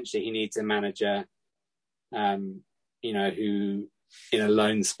potentially he needs a manager, who in a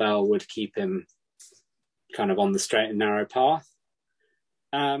loan spell would keep him kind of on the straight and narrow path.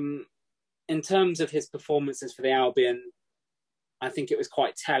 In terms of his performances for the Albion, I think it was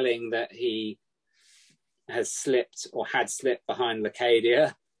quite telling that he had slipped behind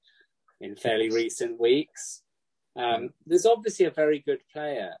Lacadia in fairly recent weeks. There's obviously a very good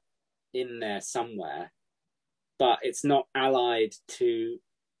player in there somewhere, but it's not allied to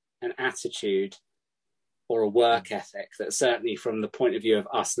an attitude or a work ethic that, certainly from the point of view of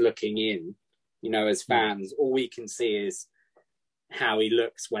us looking in, as fans, all we can see is how he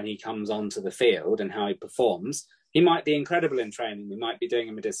looks when he comes onto the field and how he performs. He might be incredible in training. We might be doing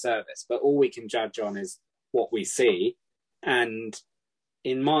him a disservice, but all we can judge on is what we see. And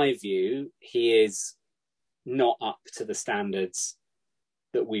in my view, he is not up to the standards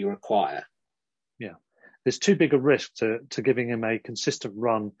that we require. Yeah. There's too big a risk to giving him a consistent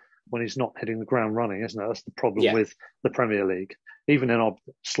run when he's not hitting the ground running, isn't it? That's the problem with the Premier League. Even in our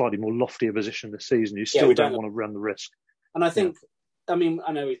slightly more loftier position this season, you still don't want to run the risk. And I think, I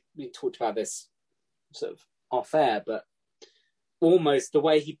know we talked about this sort of off air, but almost the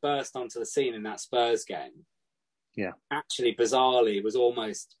way he burst onto the scene in that Spurs game, actually bizarrely was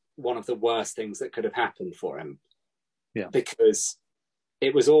almost one of the worst things that could have happened for him. Yeah. Because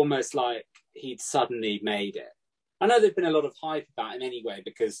it was almost like he'd suddenly made it. I know there'd been a lot of hype about him anyway,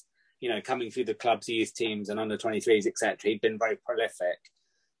 because, coming through the club's youth teams and under 23s, etc., he'd been very prolific.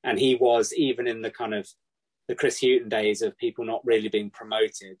 And he was, even in the kind of the Chris Hughton days of people not really being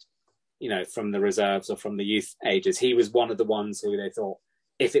promoted, from the reserves or from the youth ages, he was one of the ones who they thought,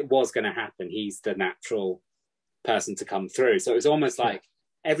 if it was going to happen, he's the natural person to come through. So it was almost like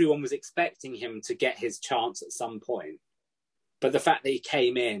everyone was expecting him to get his chance at some point. But the fact that he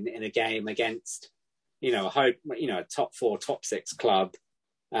came in a game against, a top 4, top 6 club,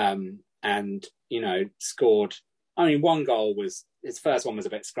 and, scored. One goal his first one was a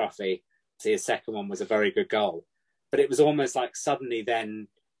bit scruffy. So his second one was a very good goal. But it was almost like suddenly then,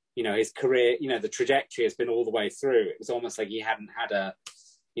 his career, the trajectory has been all the way through. It was almost like he hadn't had a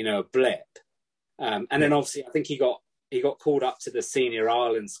blip. And then obviously I think he got called up to the senior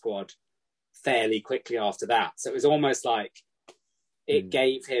Ireland squad fairly quickly after that. So it was almost like it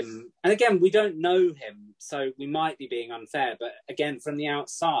gave him, and again, we don't know him, so we might be being unfair, but again, from the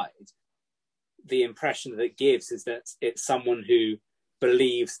outside, the impression that it gives is that it's someone who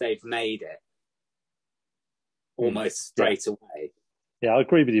believes they've made it almost straight away. Yeah, I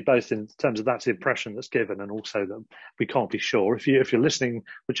agree with you both in terms of that's the impression that's given, and also that we can't be sure. If you're listening,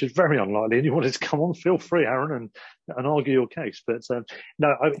 which is very unlikely, and you wanted to come on, feel free, Aaron, and argue your case. But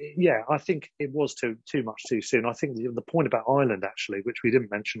I think it was too much too soon. I think the point about Ireland, actually, which we didn't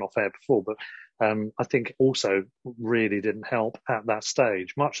mention off air before, but I think also really didn't help at that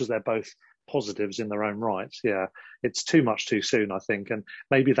stage, much as they're both positives in their own right. Yeah, it's too much too soon, I think, and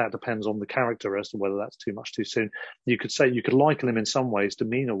maybe that depends on the character as to whether that's too much too soon. You could liken him in some ways,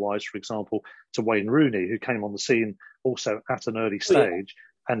 demeanour wise, for example, to Wayne Rooney, who came on the scene also at an early stage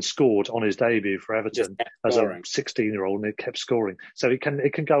and scored on his debut for Everton as a 16-year-old, and it kept scoring. So it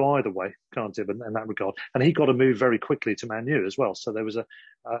can go either way, can't it, in that regard. And he got to move very quickly to Man U as well. So there was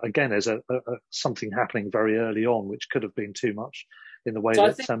there's something happening very early on, which could have been too much in the way so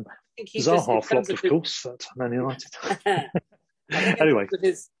that Zaha flopped, of course, at Man United. I think anyway, in terms of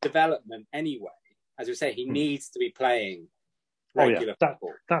his development, anyway, as we say, he needs to be playing regular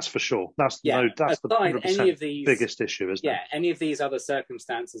football. That's for sure. That's the 100% biggest issue, isn't it? Yeah, any of these other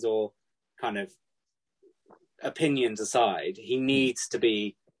circumstances or kind of opinions aside, he needs to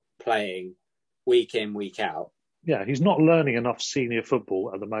be playing week in, week out. Yeah, he's not learning enough senior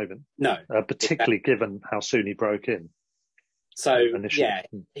football at the moment. No. Particularly given how soon he broke in. So,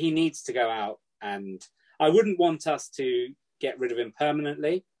 he needs to go out, and I wouldn't want us to get rid of him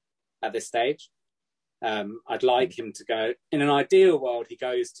permanently at this stage. I'd like him to go. In an ideal world, he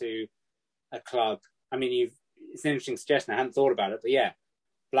goes to a club. I mean, it's an interesting suggestion. I hadn't thought about it, but yeah,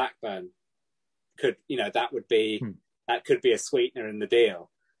 Blackburn could, that could be a sweetener in the deal.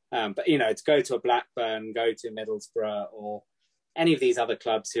 But, to go to a Blackburn, go to Middlesbrough or any of these other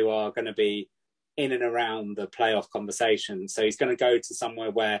clubs who are going to be in and around the playoff conversation. So he's going to go to somewhere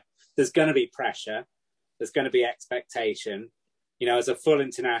where there's going to be pressure. There's going to be expectation. As a full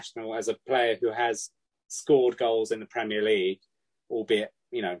international, as a player who has scored goals in the Premier League, albeit,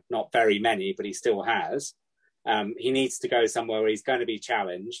 not very many, but he still has. He needs to go somewhere where he's going to be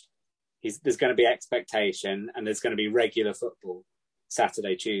challenged. There's going to be expectation and there's going to be regular football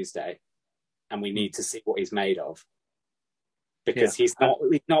Saturday, Tuesday. And we need to see what he's made of. Because he's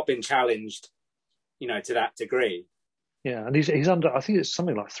not been challenged, to that degree. Yeah, and he's under, I think it's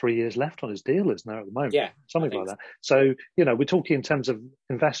something like 3 years left on his deal, isn't there, at the moment? Yeah. Something like that. So, we're talking in terms of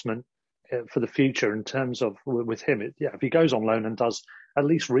investment for the future, in terms of with him. If he goes on loan and does at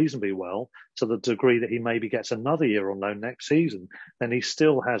least reasonably well, to the degree that he maybe gets another year on loan next season, then he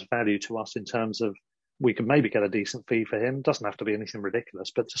still has value to us in terms of we can maybe get a decent fee for him. Doesn't have to be anything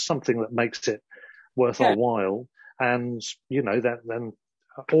ridiculous, but just something that makes it worth our while. And, then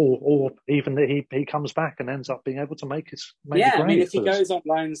or even that he comes back and ends up being able to make his grade. I mean, if he goes on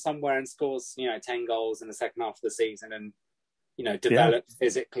loan somewhere and scores 10 goals in the second half of the season and develops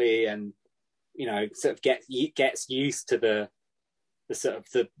physically and sort of gets used to the sort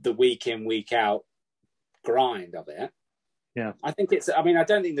of the week in, week out grind of it. Yeah, I think I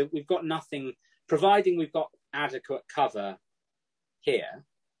don't think that we've got nothing, providing we've got adequate cover here.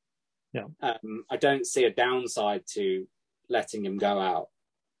 Yeah, I don't see a downside to letting him go out.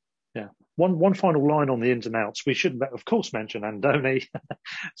 Yeah. One final line on the ins and outs. We should, of course, mention Andoni.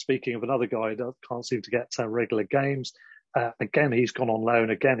 Speaking of another guy that can't seem to get regular games. Again, he's gone on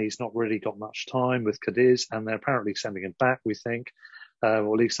loan. Again, he's not really got much time with Cadiz, and they're apparently sending him back, we think.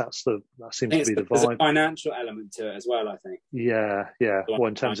 Or at least that seems to be the vibe. There's a financial element to it as well, I think. Yeah. Well,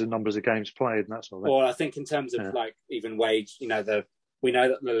 in terms of numbers of games played and that sort of thing. Well, I think in terms of even wage, we know that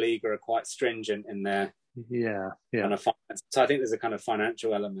La Liga are quite stringent in their kind of finance. So I think there's a kind of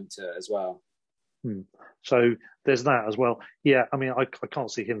financial element to it as well. So there's that as well. Yeah, I mean, I can't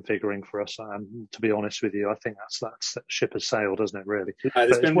see him figuring for us. To be honest with you, I think that ship has sailed, doesn't it? Really.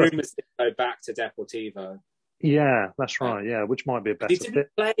 There's been rumours to go back to Deportivo. Yeah, that's right. Yeah, which might be a better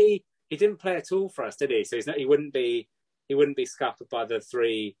fit. He didn't play at all for us, did he? So he wouldn't be scuppered by the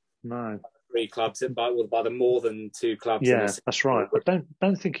three clubs, by the more than two clubs. Yeah, that's right. I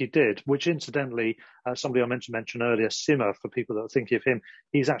don't think he did. Which, incidentally, somebody I mentioned earlier, Simmer. For people that are thinking of him,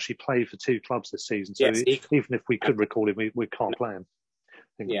 he's actually played for two clubs this season. So even if we could recall him, we can't play him.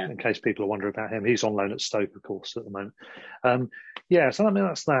 In case people are wondering about him, he's on loan at Stoke, of course, at the moment. So I mean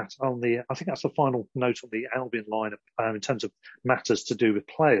that's that on the. I think that's the final note on the Albion line in terms of matters to do with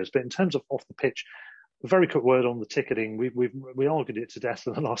players, but in terms of off the pitch. A very quick word on the ticketing. We argued it to death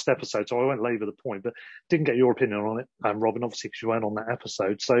in the last episode, so I won't labour the point, but didn't get your opinion on it, Robin, obviously, because you weren't on that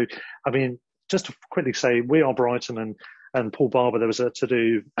episode. So, I mean, just to quickly say, we are Brighton and Paul Barber, there was a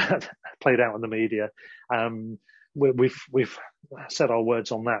to-do played out in the media. We've said our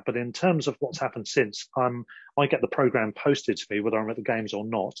words on that, but in terms of what's happened since, I get the programme posted to me, whether I'm at the games or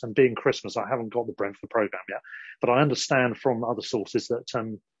not, and being Christmas, I haven't got the Brentford programme yet, but I understand from other sources that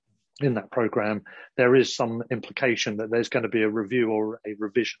in that programme, there is some implication that there's going to be a review or a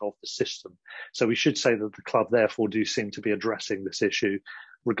revision of the system. So we should say that the club therefore do seem to be addressing this issue,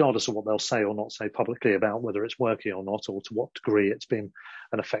 regardless of what they'll say or not say publicly about whether it's working or not, or to what degree it's been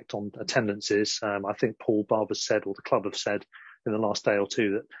an effect on attendances. I think Paul Barber said, or the club have said in the last day or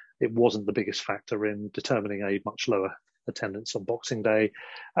two, that it wasn't the biggest factor in determining a much lower attendance on Boxing Day.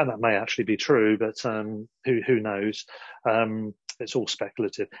 And that may actually be true, but who knows? It's all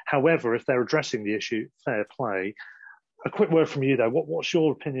speculative. However, if they're addressing the issue, fair play. A quick word from you, though. What's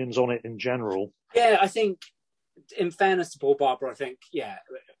your opinions on it in general? Yeah, I think, in fairness to Paul Barber, I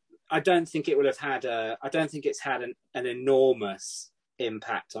don't think it will have had I don't think it's had an enormous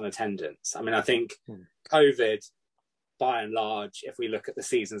impact on attendance. I mean, I think COVID by and large, if we look at the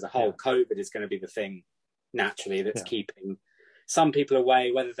season as a whole, COVID is going to be the thing naturally that's keeping some people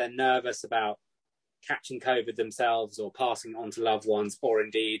away, whether they're nervous about catching COVID themselves or passing it on to loved ones, or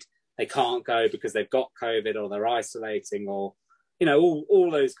indeed they can't go because they've got COVID or they're isolating, or, you know, all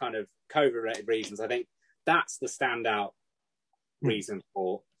those kind of COVID-related reasons. I think that's the standout reason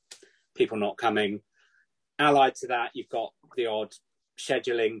for people not coming. Allied to that, you've got the odd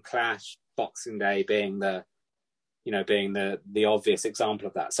scheduling clash, Boxing Day being the obvious example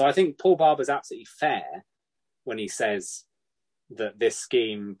of that. So I think Paul Barber's absolutely fair when he says that this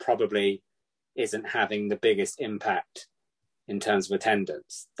scheme probably isn't having the biggest impact in terms of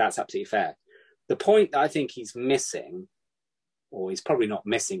attendance. That's absolutely fair. The point that I think he's missing, or he's probably not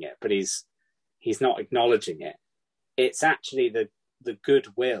missing it, but he's not acknowledging it. It's actually the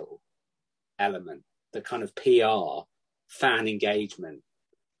goodwill element, the kind of PR, fan engagement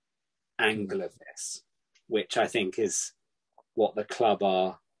angle of this, which I think is what the club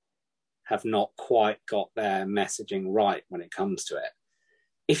have not quite got their messaging right when it comes to it.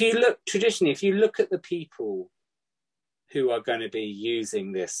 If you look at the people who are going to be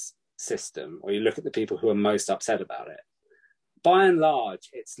using this system, or you look at the people who are most upset about it, by and large,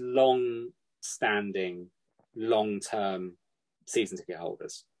 it's long-standing, long-term season ticket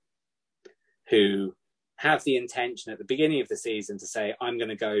holders who have the intention at the beginning of the season to say, I'm going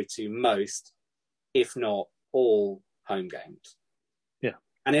to go to most, if not all, home games. Yeah.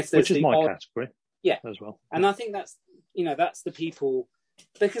 And if there's which is my category. Yeah. As well. And I think that's the people,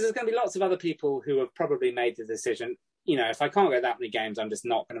 because there's going to be lots of other people who have probably made the decision, you know, if I can't go that many games, I'm just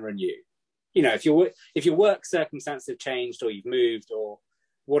not going to renew. You know, if your work circumstances have changed, or you've moved, or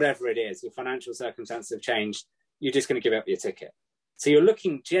whatever it is, your financial circumstances have changed, you're just going to give up your ticket. So you're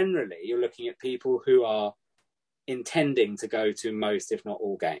looking at people who are intending to go to most, if not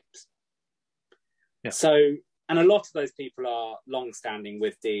all, games. Yeah. So, and a lot of those people are long-standing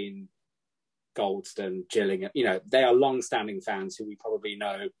with Dean, Goldston, Gillingham. You know, they are long-standing fans who we probably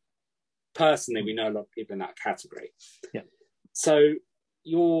know personally. We know a lot of people in that category. Yeah. So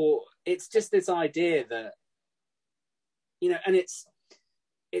it's just this idea that, you know, and it's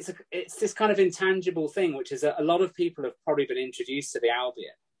this kind of intangible thing, which is that a lot of people have probably been introduced to the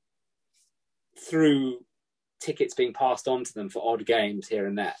Albion through tickets being passed on to them for odd games here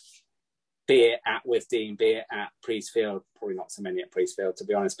and there, be it at Withdean, be it at Priestfield, probably not so many at Priestfield, to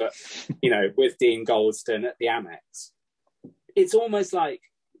be honest, but, you know, Withdean, Goldston, at the Amex. It's almost like,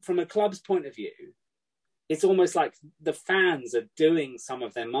 from a club's point of view, it's almost like the fans are doing some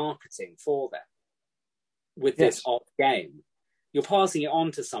of their marketing for them with this odd game. You're passing it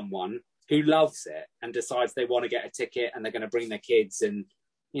on to someone who loves it and decides they want to get a ticket and they're going to bring their kids and,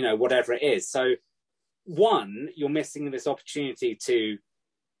 you know, whatever it is. So, one, you're missing this opportunity to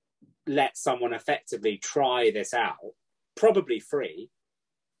let someone effectively try this out, probably free,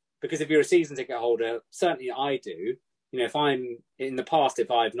 because if you're a season ticket holder, certainly I do. You know, if I've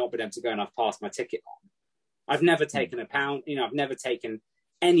not been able to go and I've passed my ticket on, I've never taken a pound, you know, I've never taken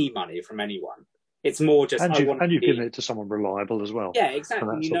any money from anyone. It's more just... And you've given it to someone reliable as well. Yeah,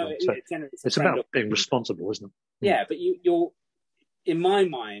 exactly. You know, it's about being responsible, isn't it? Yeah, but you're... In my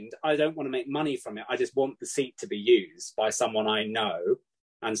mind, I don't want to make money from it. I just want the seat to be used by someone I know,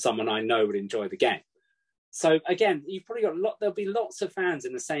 and someone I know would enjoy the game. So again, you've probably got there'll be lots of fans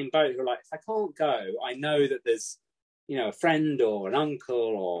in the same boat who are like, if I can't go, I know that there's, you know, a friend or an uncle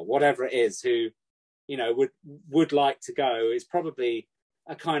or whatever it is who, you know, would like to go, is probably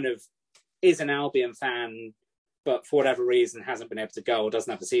is an Albion fan, but for whatever reason hasn't been able to go or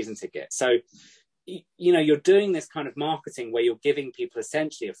doesn't have a season ticket. So, you know, you're doing this kind of marketing where you're giving people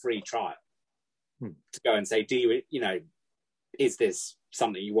essentially a free trial to go and say, is this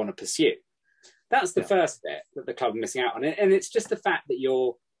something you want to pursue? That's the first bit that the club are missing out on. And it's just the fact that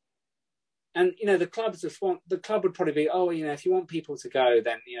and, you know, the club would probably be, oh, you know, if you want people to go,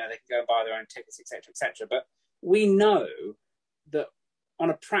 then, you know, they can go and buy their own tickets, etc., etc. But we know that on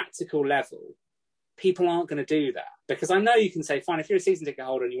a practical level, people aren't going to do that. Because I know you can say, fine, if you're a season ticket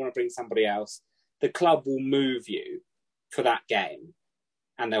holder and you want to bring somebody else, the club will move you for that game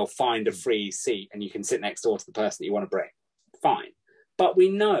and they'll find a free seat and you can sit next door to the person that you want to bring. Fine. But we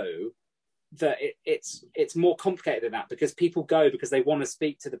know that it's more complicated than that, because people go because they want to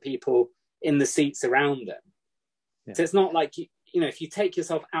speak to the people in the seats around them. Yeah. So it's not like, you know, if you take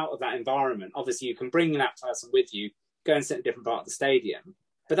yourself out of that environment, obviously you can bring that person with you, go and sit in a different part of the stadium,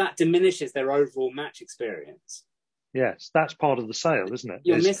 but that diminishes their overall match experience. Yes, that's part of the sale, isn't it?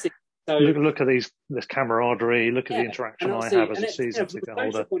 You're missing. So, look at this camaraderie, look at the interaction I have as a season ticket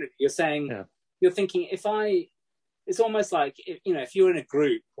holder. Point of view, you're saying, you're thinking, it's almost like, you know, if you're in a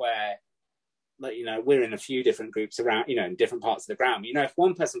group where like, you know, we're in a few different groups around, you know, in different parts of the ground. You know, if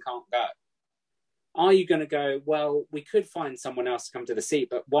one person can't go, are you going to go, well, we could find someone else to come to the seat,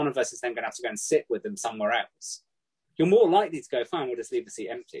 but one of us is then going to have to go and sit with them somewhere else? You're more likely to go, fine, we'll just leave the seat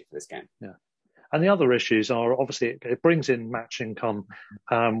empty for this game. Yeah. And the other issues are, obviously, it brings in match income,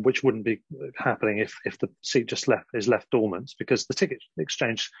 which wouldn't be happening if the seat just is left dormant, because the ticket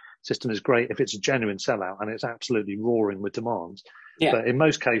exchange system is great if it's a genuine sellout and it's absolutely roaring with demand. Yeah. But in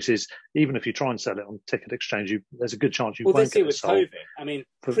most cases, even if you try and sell it on ticket exchange, there's a good chance you won't get it sold. COVID, I mean,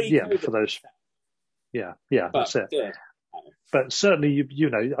 pre-COVID, for those. Yeah, that's it. Yeah. But certainly, you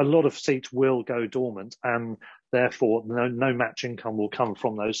know, a lot of seats will go dormant, and therefore no match income will come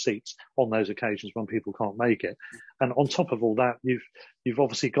from those seats on those occasions when people can't make it. And on top of all that, you've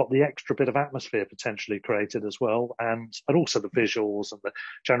obviously got the extra bit of atmosphere potentially created as well, and also the visuals and the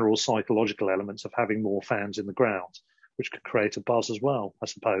general psychological elements of having more fans in the ground, which could create a buzz as well, I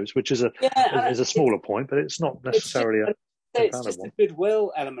suppose, which is a smaller point, but it's not necessarily it's just a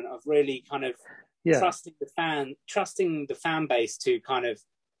goodwill element of really kind of trusting the fan base to kind of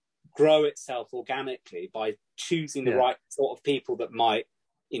grow itself organically by choosing the right sort of people that might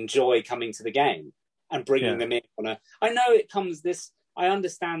enjoy coming to the game and bringing them in on I know it comes this. I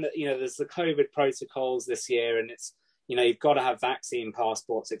understand that, you know, there's the COVID protocols this year, and it's, you know, you've got to have vaccine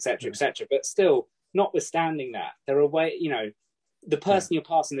passports, etc., etc. But still, notwithstanding that, there are ways, you know, the person you're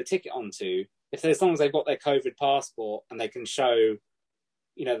passing the ticket on to, as long as they've got their COVID passport and they can show,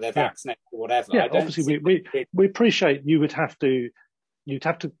 you know, they're vaccinated or whatever. Yeah, obviously we appreciate you'd have to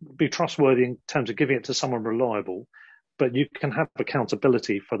be trustworthy in terms of giving it to someone reliable, but you can have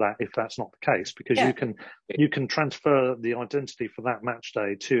accountability for that if that's not the case, because you can transfer the identity for that match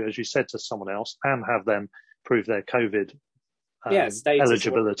day to, as you said, to someone else and have them prove their COVID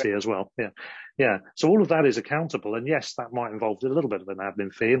eligibility as well. Yeah. So all of that is accountable, and yes, that might involve a little bit of an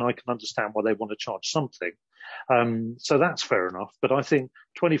admin fee, and I can understand why they want to charge something. So that's fair enough. But I think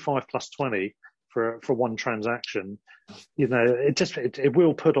 25 plus 20 for one transaction, you know, it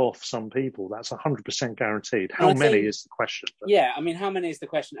will put off some people. That's 100% guaranteed. How many is the question? Yeah, I mean, how many is the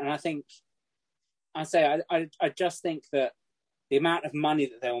question? And I think I just think that the amount of money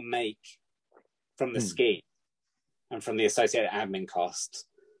that they'll make from the scheme and from the associated admin costs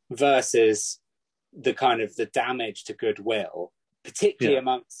versus the kind of the damage to goodwill, particularly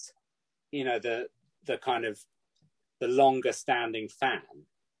amongst, you know, the kind of the longer standing fan,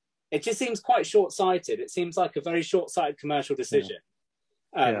 it just seems quite short-sighted. It seems like a very short-sighted commercial decision.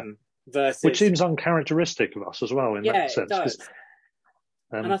 Versus, which seems uncharacteristic of us as well in that sense. It does.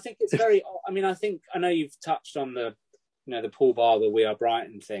 And I think it's very, I mean, I know you've touched on the, you know, the Paul Barber We Are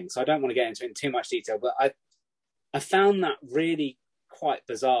Brighton thing, so I don't want to get into it in too much detail, but I found that really quite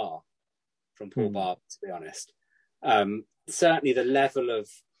bizarre from Paul Barber, to be honest. Certainly the level of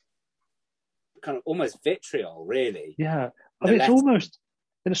kind of almost vitriol, really. Yeah. I mean, it's almost,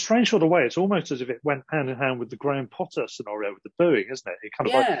 in a strange sort of way, it's almost as if it went hand in hand with the Graham Potter scenario with the booing, isn't it? It kind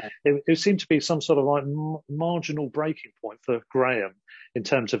of like, it seemed to be some sort of like marginal breaking point for Graham in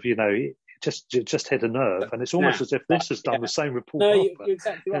terms of, you know, it just hit a nerve, and it's almost as if this has done the same report. No, you're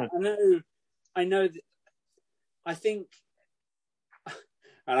exactly right. I know that, I think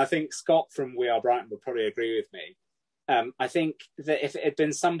Scott from We Are Brighton would probably agree with me. I think that if it had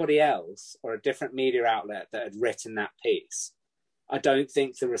been somebody else or a different media outlet that had written that piece, I don't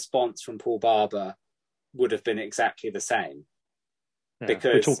think the response from Paul Barber would have been exactly the same.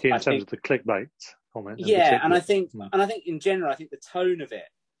 Because we're talking in terms of the clickbait comment. And I think in general, I think the tone of it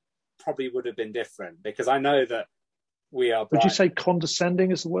probably would have been different, because I know that We Are Brighton. Would you say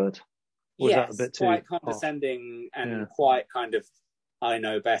condescending is the word? Or yes, is that a bit quite condescending and quite kind of, I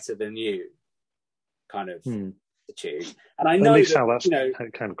know better than you kind of attitude. And I know at least that, how that's, you know, how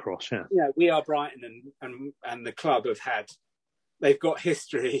it came across, you know, We Are Brighton and the club they've got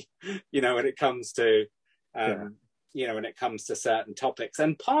history, you know, when it comes to, you know, when it comes to certain topics.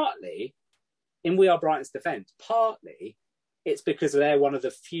 And partly, in We Are Brighton's defence, partly it's because they're one of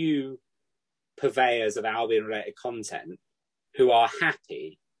the few purveyors of Albion-related content who are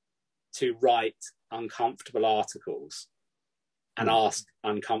happy to write uncomfortable articles and ask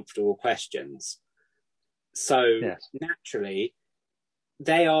uncomfortable questions. So naturally,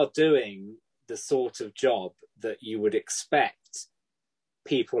 they are doing the sort of job that you would expect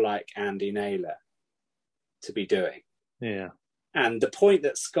people like Andy Naylor to be doing. Yeah. And the point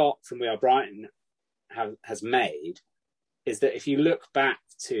that Scott from We Are Brighton has made is that if you look back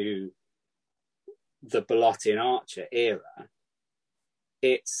to the Belotti and Archer era,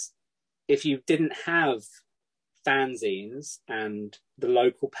 it's, if you didn't have fanzines and the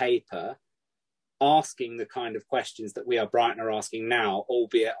local paper asking the kind of questions that We Are Brighton are asking now,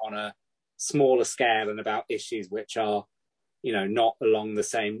 albeit on a smaller scale and about issues which are, not along the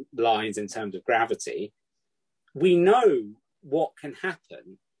same lines in terms of gravity, we know what can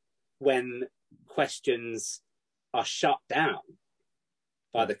happen when questions are shut down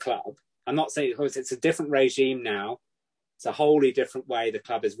by the club. I'm not saying it's a different regime now. It's a wholly different way the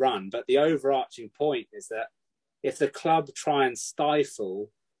club is run. But the overarching point is that if the club try and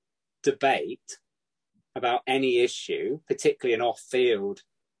stifle debate about any issue, particularly an off-field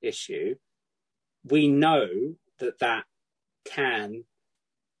issue, we know that that can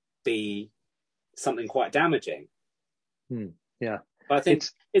be something quite damaging. Yeah. But I think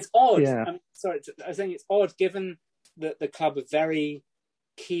it's odd. Yeah. I was saying it's odd given that the club are very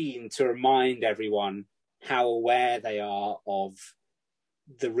keen to remind everyone how aware they are of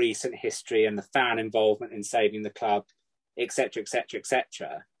the recent history and the fan involvement in saving the club, etc., etc.,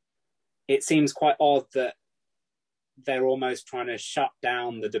 etc. It seems quite odd that they're almost trying to shut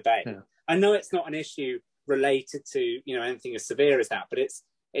down the debate. Yeah. I know it's not an issue related to anything as severe as that, but it's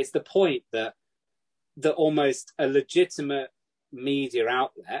the point that almost a legitimate media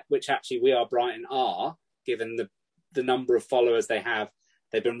outlet, which actually We Are Brighton are, given the number of followers they have,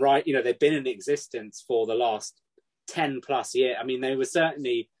 they've been they've been in existence for the last 10 plus years. I mean, they were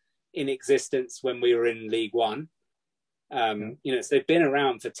certainly in existence when we were in League One. So they've been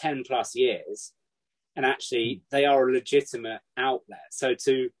around for 10 plus years, and actually they are a legitimate outlet. So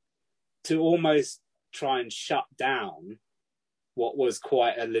to almost try and shut down what was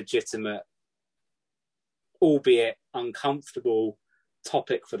quite a legitimate, albeit uncomfortable,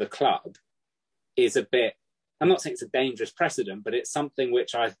 topic for the club is a bit, I'm not saying it's a dangerous precedent, but it's something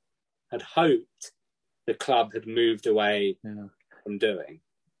which I had hoped the club had moved away from doing.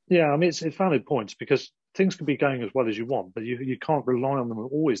 Yeah, I mean, it's valid points, because things can be going as well as you want, but you can't rely on them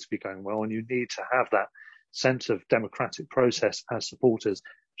always to be going well, and you need to have that sense of democratic process as supporters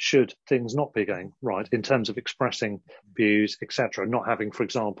should things not be going right in terms of expressing views, etc. Not having, for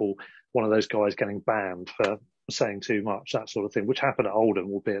example, one of those guys getting banned for saying too much, that sort of thing, which happened at Oldham,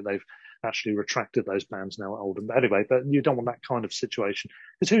 albeit they've actually retracted those bans now at Oldham. But anyway, but you don't want that kind of situation,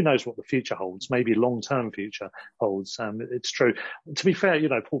 because who knows what the future holds, maybe long-term future holds. It's true. To be fair,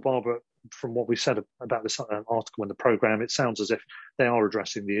 Paul Barber, from what we said about this article in the programme, it sounds as if they are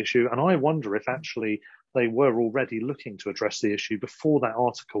addressing the issue. And I wonder if actually they were already looking to address the issue before that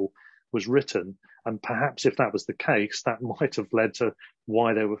article was written. And perhaps if that was the case, that might have led to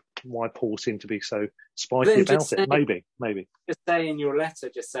why Paul seemed to be so spiky about it. Maybe. Just say in your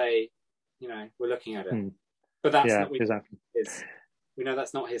letter, we're looking at it. But that's not exactly. We know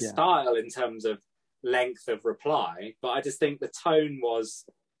that's not his style in terms of length of reply. But I just think the tone was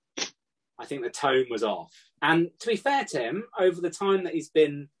off. And to be fair to him, over the time that he's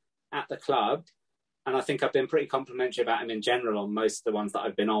been at the club, and I think I've been pretty complimentary about him in general on most of the ones that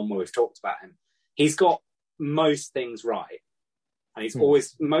I've been on where we've talked about him, he's got most things right. And he's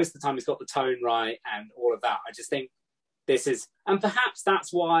always, most of the time, he's got the tone right and all of that. I just think this is, and perhaps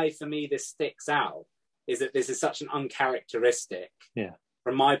that's why for me this sticks out, is that this is such an uncharacteristic,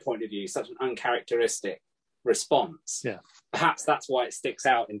 from my point of view, such an uncharacteristic response. Yeah. Perhaps that's why it sticks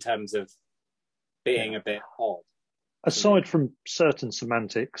out in terms of being a bit odd. Aside from certain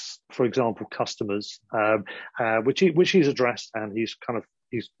semantics, for example, customers, which he's addressed and he's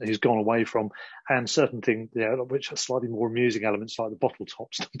gone away from, and certain things, which are slightly more amusing elements like the bottle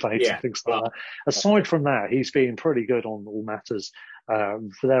tops debate and things like that. Aside from that, he's been pretty good on all matters, for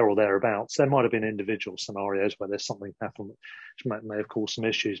there or thereabouts. There might have been individual scenarios where there's something happened which may have caused some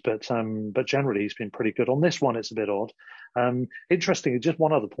issues, but generally he's been pretty good. On this one, it's a bit odd. Interestingly, just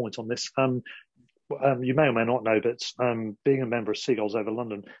one other point on this. You may or may not know, but being a member of Seagulls Over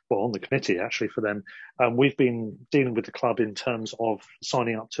London, well, on the committee actually for them, we've been dealing with the club in terms of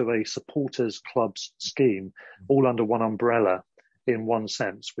signing up to a supporters clubs scheme, all under one umbrella in one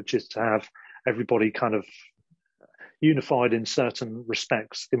sense, which is to have everybody kind of unified in certain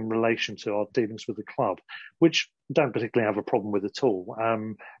respects in relation to our dealings with the club, which I don't particularly have a problem with at all.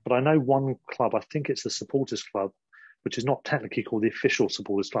 But I know one club, I think it's the supporters club, which is not technically called the official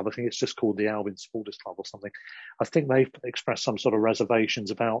supporters club. I think it's just called the Albion Supporters Club or something. I think they've expressed some sort of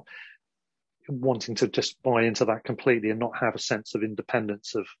reservations about wanting to just buy into that completely and not have a sense of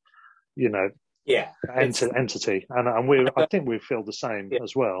independence of, entity. And I think we feel the same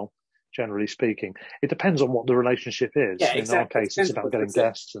as well, generally speaking. It depends on what the relationship is. Yeah, exactly. In our case, it's about getting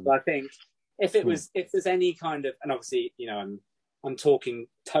guests. And I think if there's any kind of, and obviously, I'm talking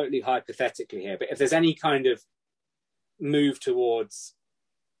totally hypothetically here, but if there's any kind of move towards,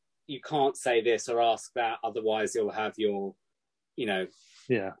 you can't say this or ask that, otherwise you'll have your,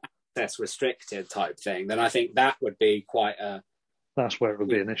 access restricted type thing, then I think that would be quite a That's where it would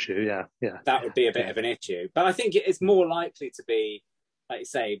be an issue. Yeah. That would be a bit of an issue. But I think it's more likely to be, like you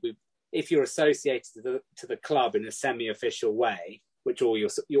say, if you're associated to the club in a semi-official way, which all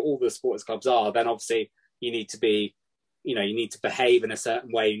the sports clubs are, then obviously you need to be, you need to behave in a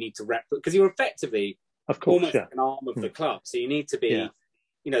certain way. You need to because you're effectively, of course, almost like an arm of the club. So you need to be,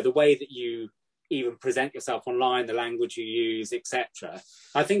 the way that you even present yourself online, the language you use, etc.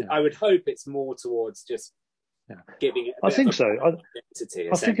 I think I would hope it's more towards just giving it. I think so.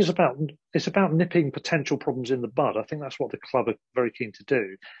 I think it's about nipping potential problems in the bud. I think that's what the club are very keen to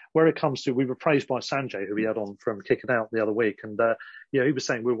do. Where it comes to, we were praised by Sanjay, who we had on from Kick It Out the other week, and he was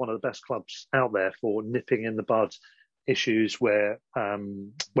saying we're one of the best clubs out there for nipping in the bud issues where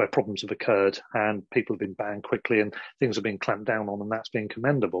problems have occurred and people have been banned quickly and things have been clamped down on, and that's been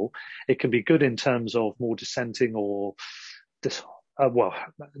commendable. It can be good in terms of more dissenting or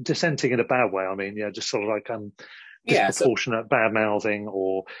dissenting in a bad way. I mean, just sort of like disproportionate bad mouthing,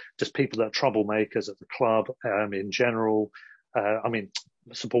 or just people that are troublemakers at the club in general. I mean,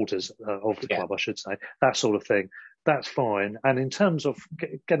 supporters of the club, I should say, that sort of thing. That's fine. And in terms of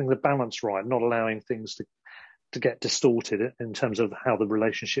getting the balance right, not allowing things to get distorted in terms of how the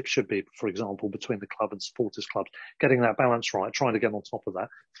relationship should be, for example, between the club and supporters clubs, getting that balance right, trying to get on top of that.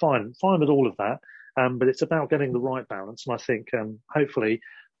 Fine with all of that. But it's about getting the right balance. And I think hopefully,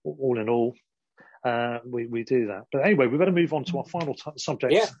 all in all, we do that. But anyway, we've got to move on to our final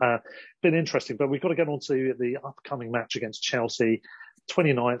subject. Been interesting, but we've got to get on to the upcoming match against Chelsea,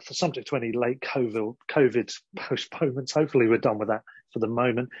 29th, subject to any late COVID postponements. Hopefully we're done with that for the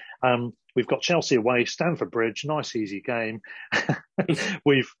moment. We've got Chelsea away, Stamford Bridge, nice easy game.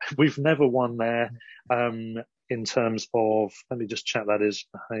 We've never won there. In terms of, let me just check, that is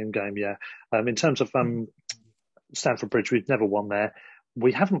a home game, in terms of Stamford Bridge, we've never won there.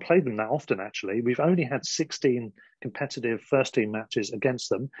 We haven't played them that often, actually. We've only had 16 competitive first-team matches against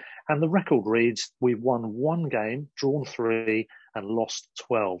them. And the record reads, we've won 1 game, drawn 3, and lost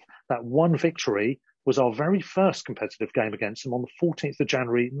 12. That one victory was our very first competitive game against them on the 14th of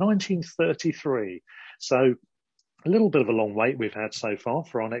January, 1933. So a little bit of a long wait we've had so far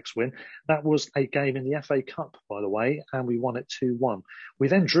for our next win. That was a game in the FA Cup, by the way, and we won it 2-1. We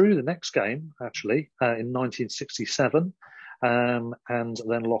then drew the next game, actually, in 1967, and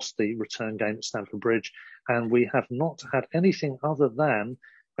then lost the return game at Stamford Bridge. And we have not had anything other than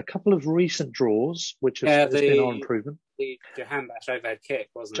a couple of recent draws, which has been our improvement. The Jahanbakhsh overhead kick,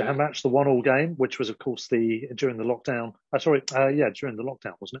 wasn't it? Jahanbakhsh, the 1-1 game, which was, of course, during the lockdown. During the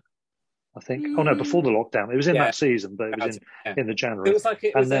lockdown, wasn't it? I think. Oh no, before the lockdown. It was in that season, but it was in the January. It was like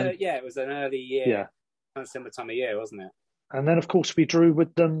it was an early year, kind of similar time of year, wasn't it? And then, of course, we drew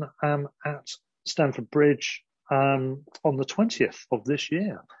with them at Stamford Bridge on the 20th of this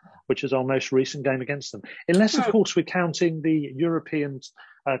year, which is our most recent game against them. Unless, of course, we're counting the European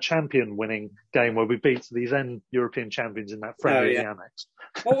champion winning game where we beat the then European champions in that friendly in the Annex.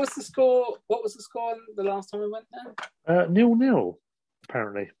 What was the score? What was the score the last time we went there? 0-0,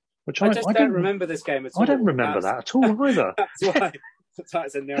 apparently. Which I don't remember this game at all. I don't remember that at all either. That's why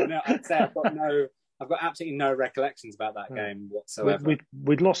it's a 0-0. I'd say I've got absolutely no recollections about that game whatsoever.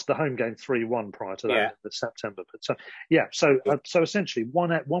 We'd lost the home game 3-1 prior to that in September. But so essentially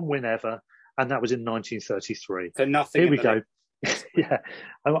one win ever, and that was in 1933. So nothing. Here we go.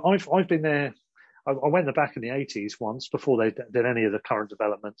 I've been there. I went there back in the 80s once before they did any of the current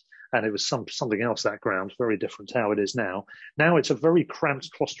development, and it was something else, that ground, very different to how it is now. Now it's a very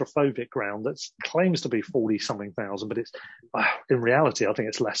cramped, claustrophobic ground that claims to be 40-something thousand, but it's in reality, I think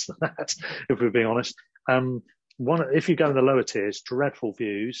it's less than that, if we're being honest. If you go in the lower tiers, dreadful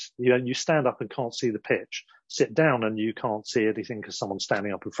views. You stand up and can't see the pitch. Sit down and you can't see anything because someone's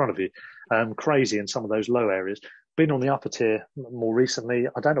standing up in front of you. Crazy in some of those low areas. Been on the upper tier more recently.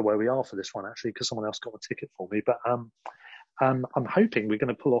 I don't know where we are for this one, actually, because someone else got a ticket for me. But I'm hoping we're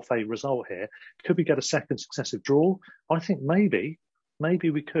going to pull off a result here. Could we get a second successive draw? I think maybe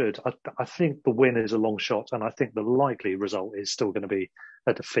we could. I think the win is a long shot, and I think the likely result is still going to be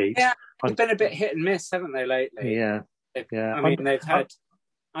a defeat. Yeah, they've been a bit hit and miss, haven't they, lately? Yeah. I mean, they've had...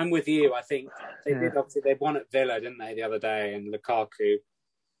 I'm with you. I think they did. Obviously, they won at Villa, didn't they, the other day? And Lukaku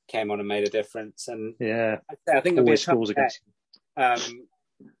came on and made a difference. And I think it'll be a tough bet.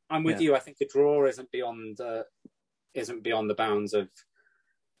 I'm with you. I think the draw isn't beyond the bounds of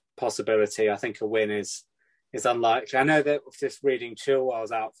possibility. I think a win is unlikely. I know that just reading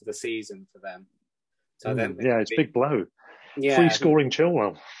Chilwell's out for the season for them. So then, it's a big blow. Yeah, free scoring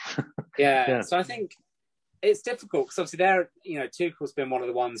Chilwell. So I think it's difficult because obviously Tuchel's been one of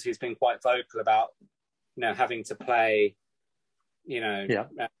the ones who's been quite vocal about having to play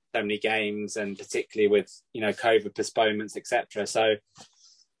so many games, and particularly with, COVID postponements, etc. So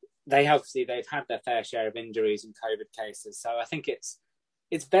they've had their fair share of injuries and COVID cases. So I think it's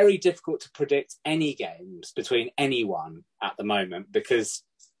very difficult to predict any games between anyone at the moment, because,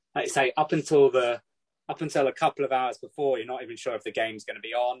 like I say, up until a couple of hours before, you're not even sure if the game's going to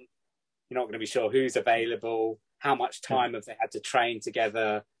be on. You're not going to be sure who's available, how much time have they had to train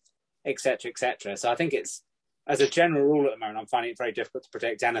together, etc., etc. So I think it's, as a general rule at the moment, I'm finding it very difficult to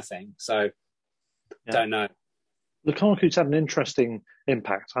predict anything. So don't know. Lukaku's had an interesting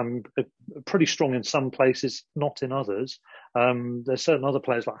impact. Pretty strong in some places, not in others. There's certain other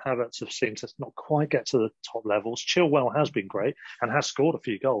players like Havertz have seemed to not quite get to the top levels. Chilwell has been great and has scored a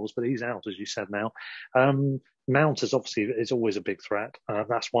few goals, but he's out, as you said now. Mount is always a big threat.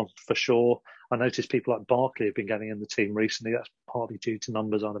 That's one for sure. I noticed people like Barkley have been getting in the team recently. That's partly due to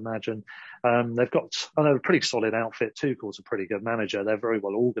numbers, I'd imagine. They've got a pretty solid outfit. Tuchel's a pretty good manager. They're very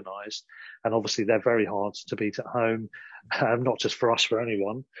well organised, and obviously they're very hard to beat at home, not just for us, for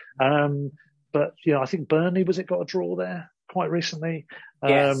anyone. But I think Burnley got a draw there quite recently.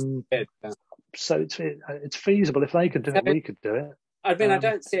 Yes. So it's feasible. If they could do it, we could do it. I mean, I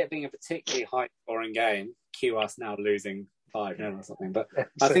don't see it being a particularly high-scoring game. Cue us now losing 5-0 or something. But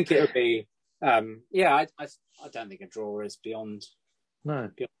I think it would be, I don't think a draw is beyond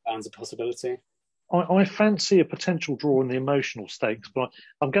bounds of possibility. I fancy a potential draw in the emotional stakes, but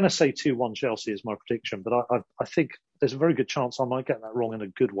I'm going to say 2-1 Chelsea is my prediction. But I think there's a very good chance I might get that wrong in a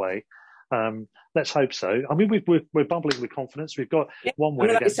good way. Let's hope so. I mean, we're bubbling with confidence. We've got one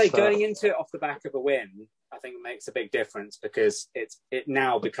win against... going into it off the back of a win, I think it makes a big difference, because it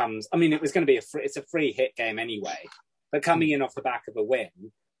now becomes... I mean, it was going to be it's a free hit game anyway, but coming in off the back of a win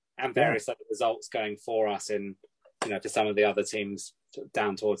and various other results going for us in, for some of the other teams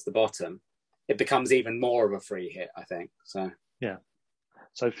down towards the bottom, it becomes even more of a free hit, I think. So yeah.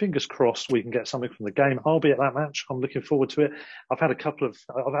 So fingers crossed we can get something from the game. I'll be at that match. I'm looking forward to it. I've had a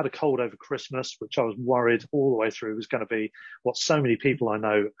cold over Christmas, which I was worried all the way through was going to be what so many people I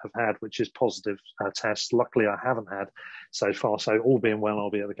know have had, which is positive tests. Luckily, I haven't had so far. So all being well,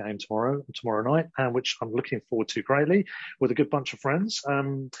 I'll be at the game tomorrow night, which I'm looking forward to greatly with a good bunch of friends.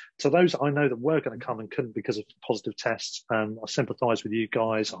 To those I know that were going to come and couldn't because of positive tests, I sympathise with you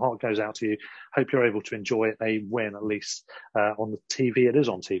guys. My heart goes out to you. Hope you're able to enjoy a win, at least on the TV. It is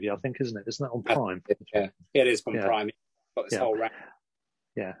on TV, I think, isn't it? Isn't that on Prime? Yeah, it is on Prime. Got this whole round.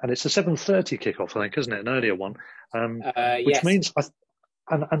 Yeah, and it's a 7:30 kickoff, I think, isn't it? An earlier one, which means,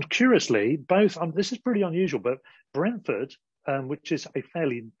 and curiously, both. This is pretty unusual, but Brentford, which is a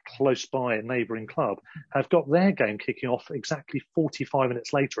fairly close by neighbouring club, have got their game kicking off exactly 45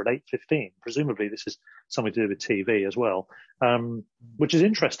 minutes later at 8:15. Presumably, this is something to do with TV as well, which is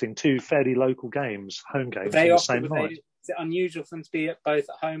interesting. Two fairly local games, home games, on the same night. Is it unusual for them to be both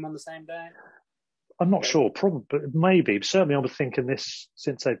at home on the same day? I'm not sure, probably, but maybe. Certainly, I was thinking this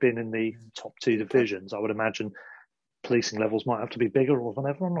since they've been in the top two divisions. I would imagine policing levels might have to be bigger or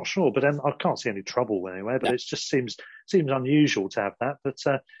whatever. I'm not sure, but I can't see any trouble anyway. But it just seems unusual to have that. But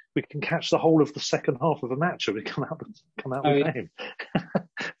we can catch the whole of the second half of a match if we come out with the game.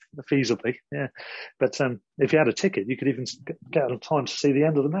 Feasibly, yeah. But if you had a ticket, you could even get on time to see the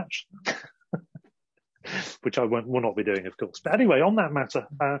end of the match. Which I will not be doing, of course. But anyway, on that matter,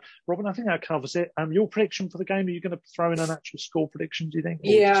 Robin, I think that covers it. Your prediction for the game, are you going to throw in an actual score prediction, do you think?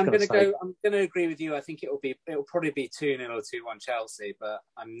 Yeah, I'm going to agree with you. I think it'll probably be 2-0 or 2-1 Chelsea, but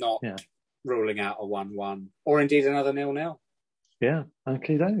I'm not ruling out a 1-1 or indeed another 0-0. Yeah,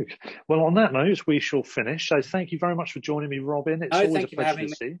 okay, doke. Well, on that note, we shall finish. So thank you very much for joining me, Robin. It's always a pleasure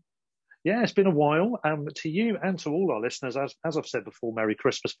to see you. Yeah, it's been a while. To you and to all our listeners, as I've said before, Merry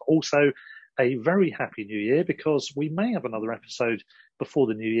Christmas, but also a very happy New Year, because we may have another episode before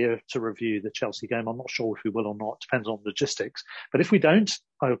the New Year to review the Chelsea game. I'm not sure if we will or not. It depends on logistics. But if we don't,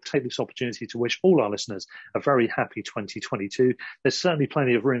 I'll take this opportunity to wish all our listeners a very happy 2022. There's certainly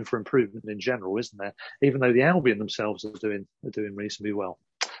plenty of room for improvement in general, isn't there? Even though the Albion themselves are doing reasonably well.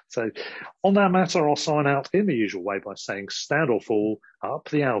 So on that matter, I'll sign out in the usual way by saying, stand or fall, up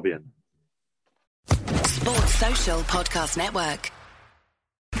the Albion. Sports Social Podcast Network.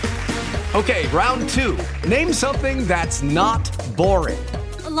 Okay, round 2. Name something that's not boring.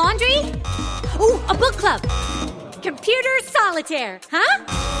 A laundry? Ooh, a book club. Computer solitaire, huh?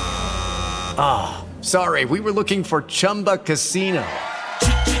 Ah, sorry, we were looking for Chumba Casino.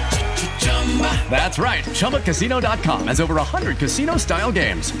 That's right, ChumbaCasino.com has over 100 casino-style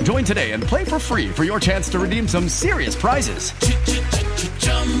games. Join today and play for free for your chance to redeem some serious prizes.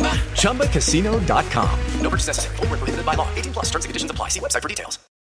 ChumbaCasino.com. No purchase necessary. Void where prohibited by law. 18+. Terms and conditions apply. See website for details.